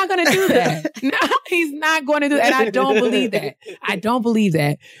 he's not going to do that. No, he's not going to do that. And I don't believe that. I don't believe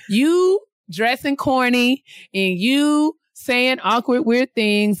that. You dressing corny and you saying awkward, weird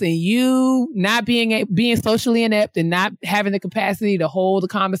things and you not being socially inept and not having the capacity to hold a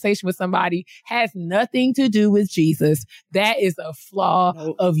conversation with somebody has nothing to do with Jesus. That is a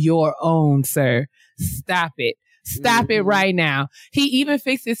flaw of your own, sir. Stop it. Stop it right now. He even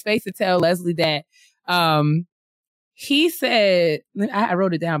fixed his face to tell Leslie that, he said, I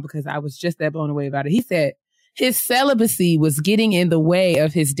wrote it down because I was just that blown away about it. He said his celibacy was getting in the way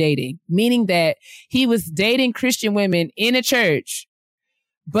of his dating, meaning that he was dating Christian women in a church,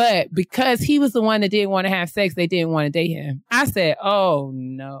 but because he was the one that didn't want to have sex, they didn't want to date him. I said, oh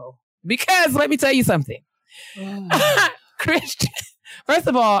no, because let me tell you something. Christian. First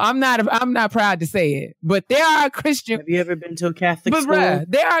of all, I'm not proud to say it, but there are Christian. Have you ever been to a Catholic school? Bruh,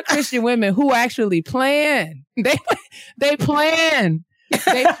 there are Christian women who actually plan. They plan.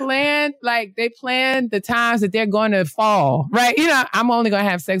 They plan the times that they're going to fall, right? I'm only going to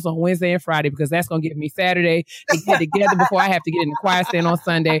have sex on Wednesday and Friday because that's going to give me Saturday to get together before I have to get in the choir stand on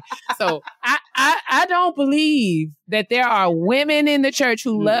Sunday. So I don't believe that there are women in the church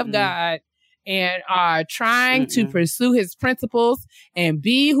who love God and are trying to pursue his principles and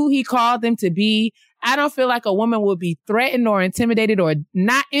be who he called them to be. I don't feel like a woman will be threatened or intimidated or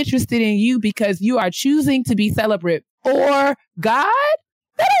not interested in you because you are choosing to be celibate for God.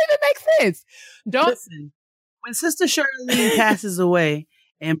 That don't even make sense. Listen, when Sister Charlene passes away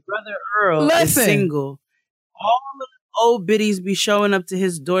and Brother Earl is single, all of the old biddies be showing up to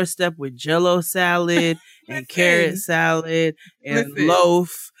his doorstep with Jell-O salad and carrot salad and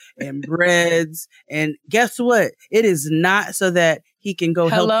loaf and breads. And guess what? It is not so that he can go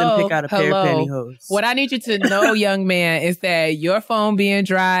help them pick out a pair of pantyhose. What I need you to know, young man, is that your phone being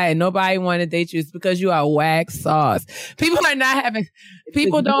dry and nobody want to date you is because you are wax sauce. People don't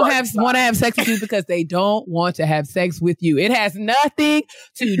want to have sex with you because they don't want to have sex with you. It has nothing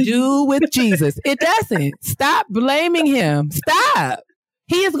to do with Jesus. It doesn't. Stop blaming him. Stop.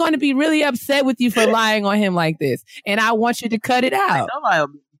 He is going to be really upset with you for lying on him like this. And I want you to cut it out.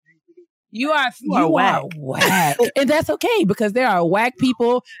 You are whack. And that's okay because there are whack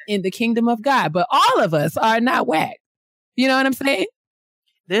people in the kingdom of God, but all of us are not whack. You know what I'm saying?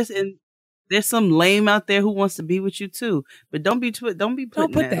 There's some lame out there who wants to be with you too, but don't put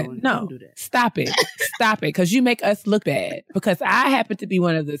that. No, don't do that. Stop it. Stop it. Because you make us look bad. Because I happen to be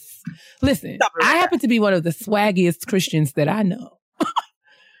one of the swaggiest Christians that I know.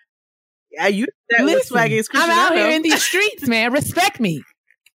 Yeah, the swaggiest Christian. I'm out here in these streets, man. Respect me.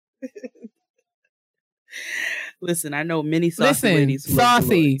 Listen, I know many saucy ladies.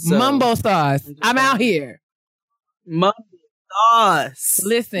 Saucy, mumbo sauce. I'm out here. Mumbo sauce.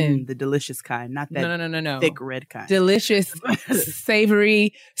 Listen. The delicious kind, not that no. thick red kind. Delicious,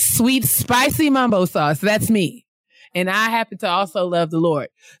 savory, sweet, spicy mumbo sauce. That's me. And I happen to also love the Lord.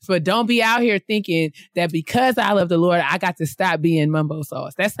 But don't be out here thinking that because I love the Lord, I got to stop being mumbo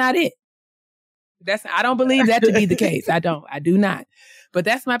sauce. That's not it. I don't believe that to be the case. I do not. But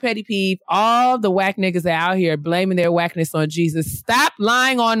that's my petty peeve. All the whack niggas are out here blaming their whackness on Jesus. Stop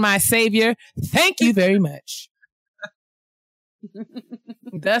lying on my savior. Thank you very much.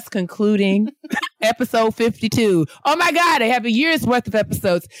 Thus concluding episode 52. Oh my God, I have a year's worth of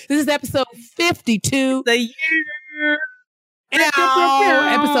episodes. This is episode 52. The year.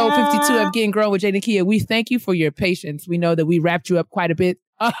 Episode 52 of Getting Grown with Jade and Kia. We thank you for your patience. We know that we wrapped you up quite a bit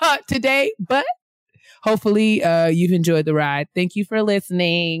today, but hopefully you've enjoyed the ride. Thank you for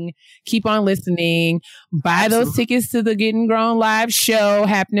listening. Keep on listening. Buy those tickets to the Getting Grown live show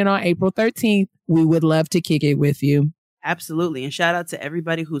happening on April 13th. We would love to kick it with you. Absolutely. And shout out to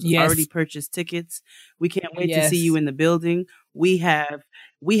everybody who's already purchased tickets. We can't wait to see you in the building. We have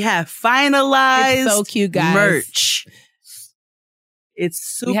finalized so cute, guys. Merch. It's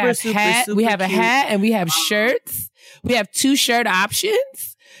super we have a cute. hat and we have shirts. We have 2 shirt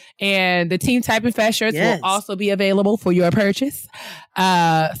options. And the Team Typing Fast shirts will also be available for your purchase.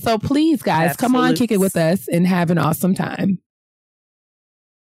 So please, guys, come on, kick it with us and have an awesome time.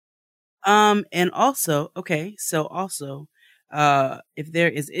 And also, if there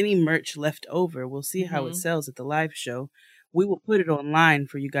is any merch left over, we'll see how it sells at the live show. We will put it online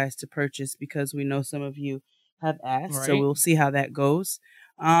for you guys to purchase because we know some of you have asked. Right. So we'll see how that goes.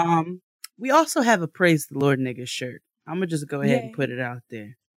 We also have a Praise the Lord Niggas shirt. I'm going to just go ahead and put it out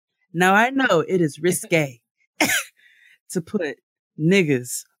there. Now, I know it is risque to put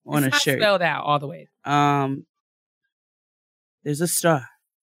niggas on a shirt. It's spelled out all the way. There's a star.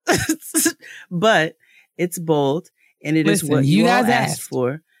 But it's bold, and it is what you guys asked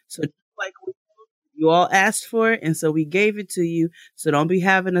for. So like you all asked for it, and so we gave it to you. So don't be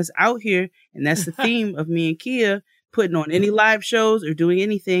having us out here, and that's the theme of me and Kia putting on any live shows or doing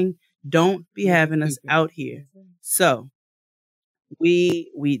anything. Don't be having us out here. So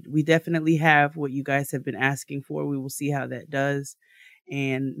we definitely have what you guys have been asking for. We will see how that does,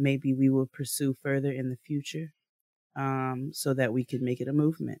 and maybe we will pursue further in the future, so that we can make it a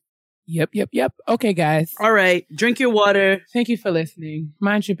movement. Yep. Okay, guys. All right. Drink your water. Thank you for listening.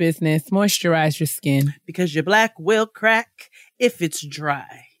 Mind your business. Moisturize your skin. Because your black will crack if it's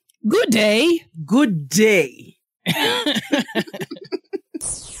dry. Good day. Good day.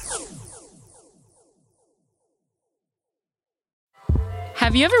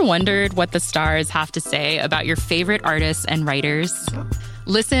 Have you ever wondered what the stars have to say about your favorite artists and writers?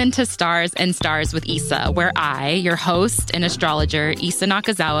 Listen to Stars and Stars with Issa, where I, your host and astrologer, Issa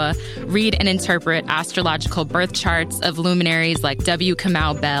Nakazawa, read and interpret astrological birth charts of luminaries like W.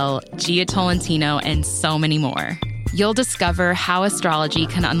 Kamau Bell, Gia Tolentino, and so many more. You'll discover how astrology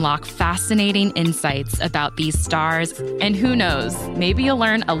can unlock fascinating insights about these stars, and who knows, maybe you'll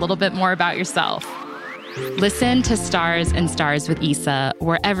learn a little bit more about yourself. Listen to Stars and Stars with Issa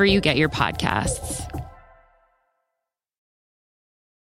wherever you get your podcasts.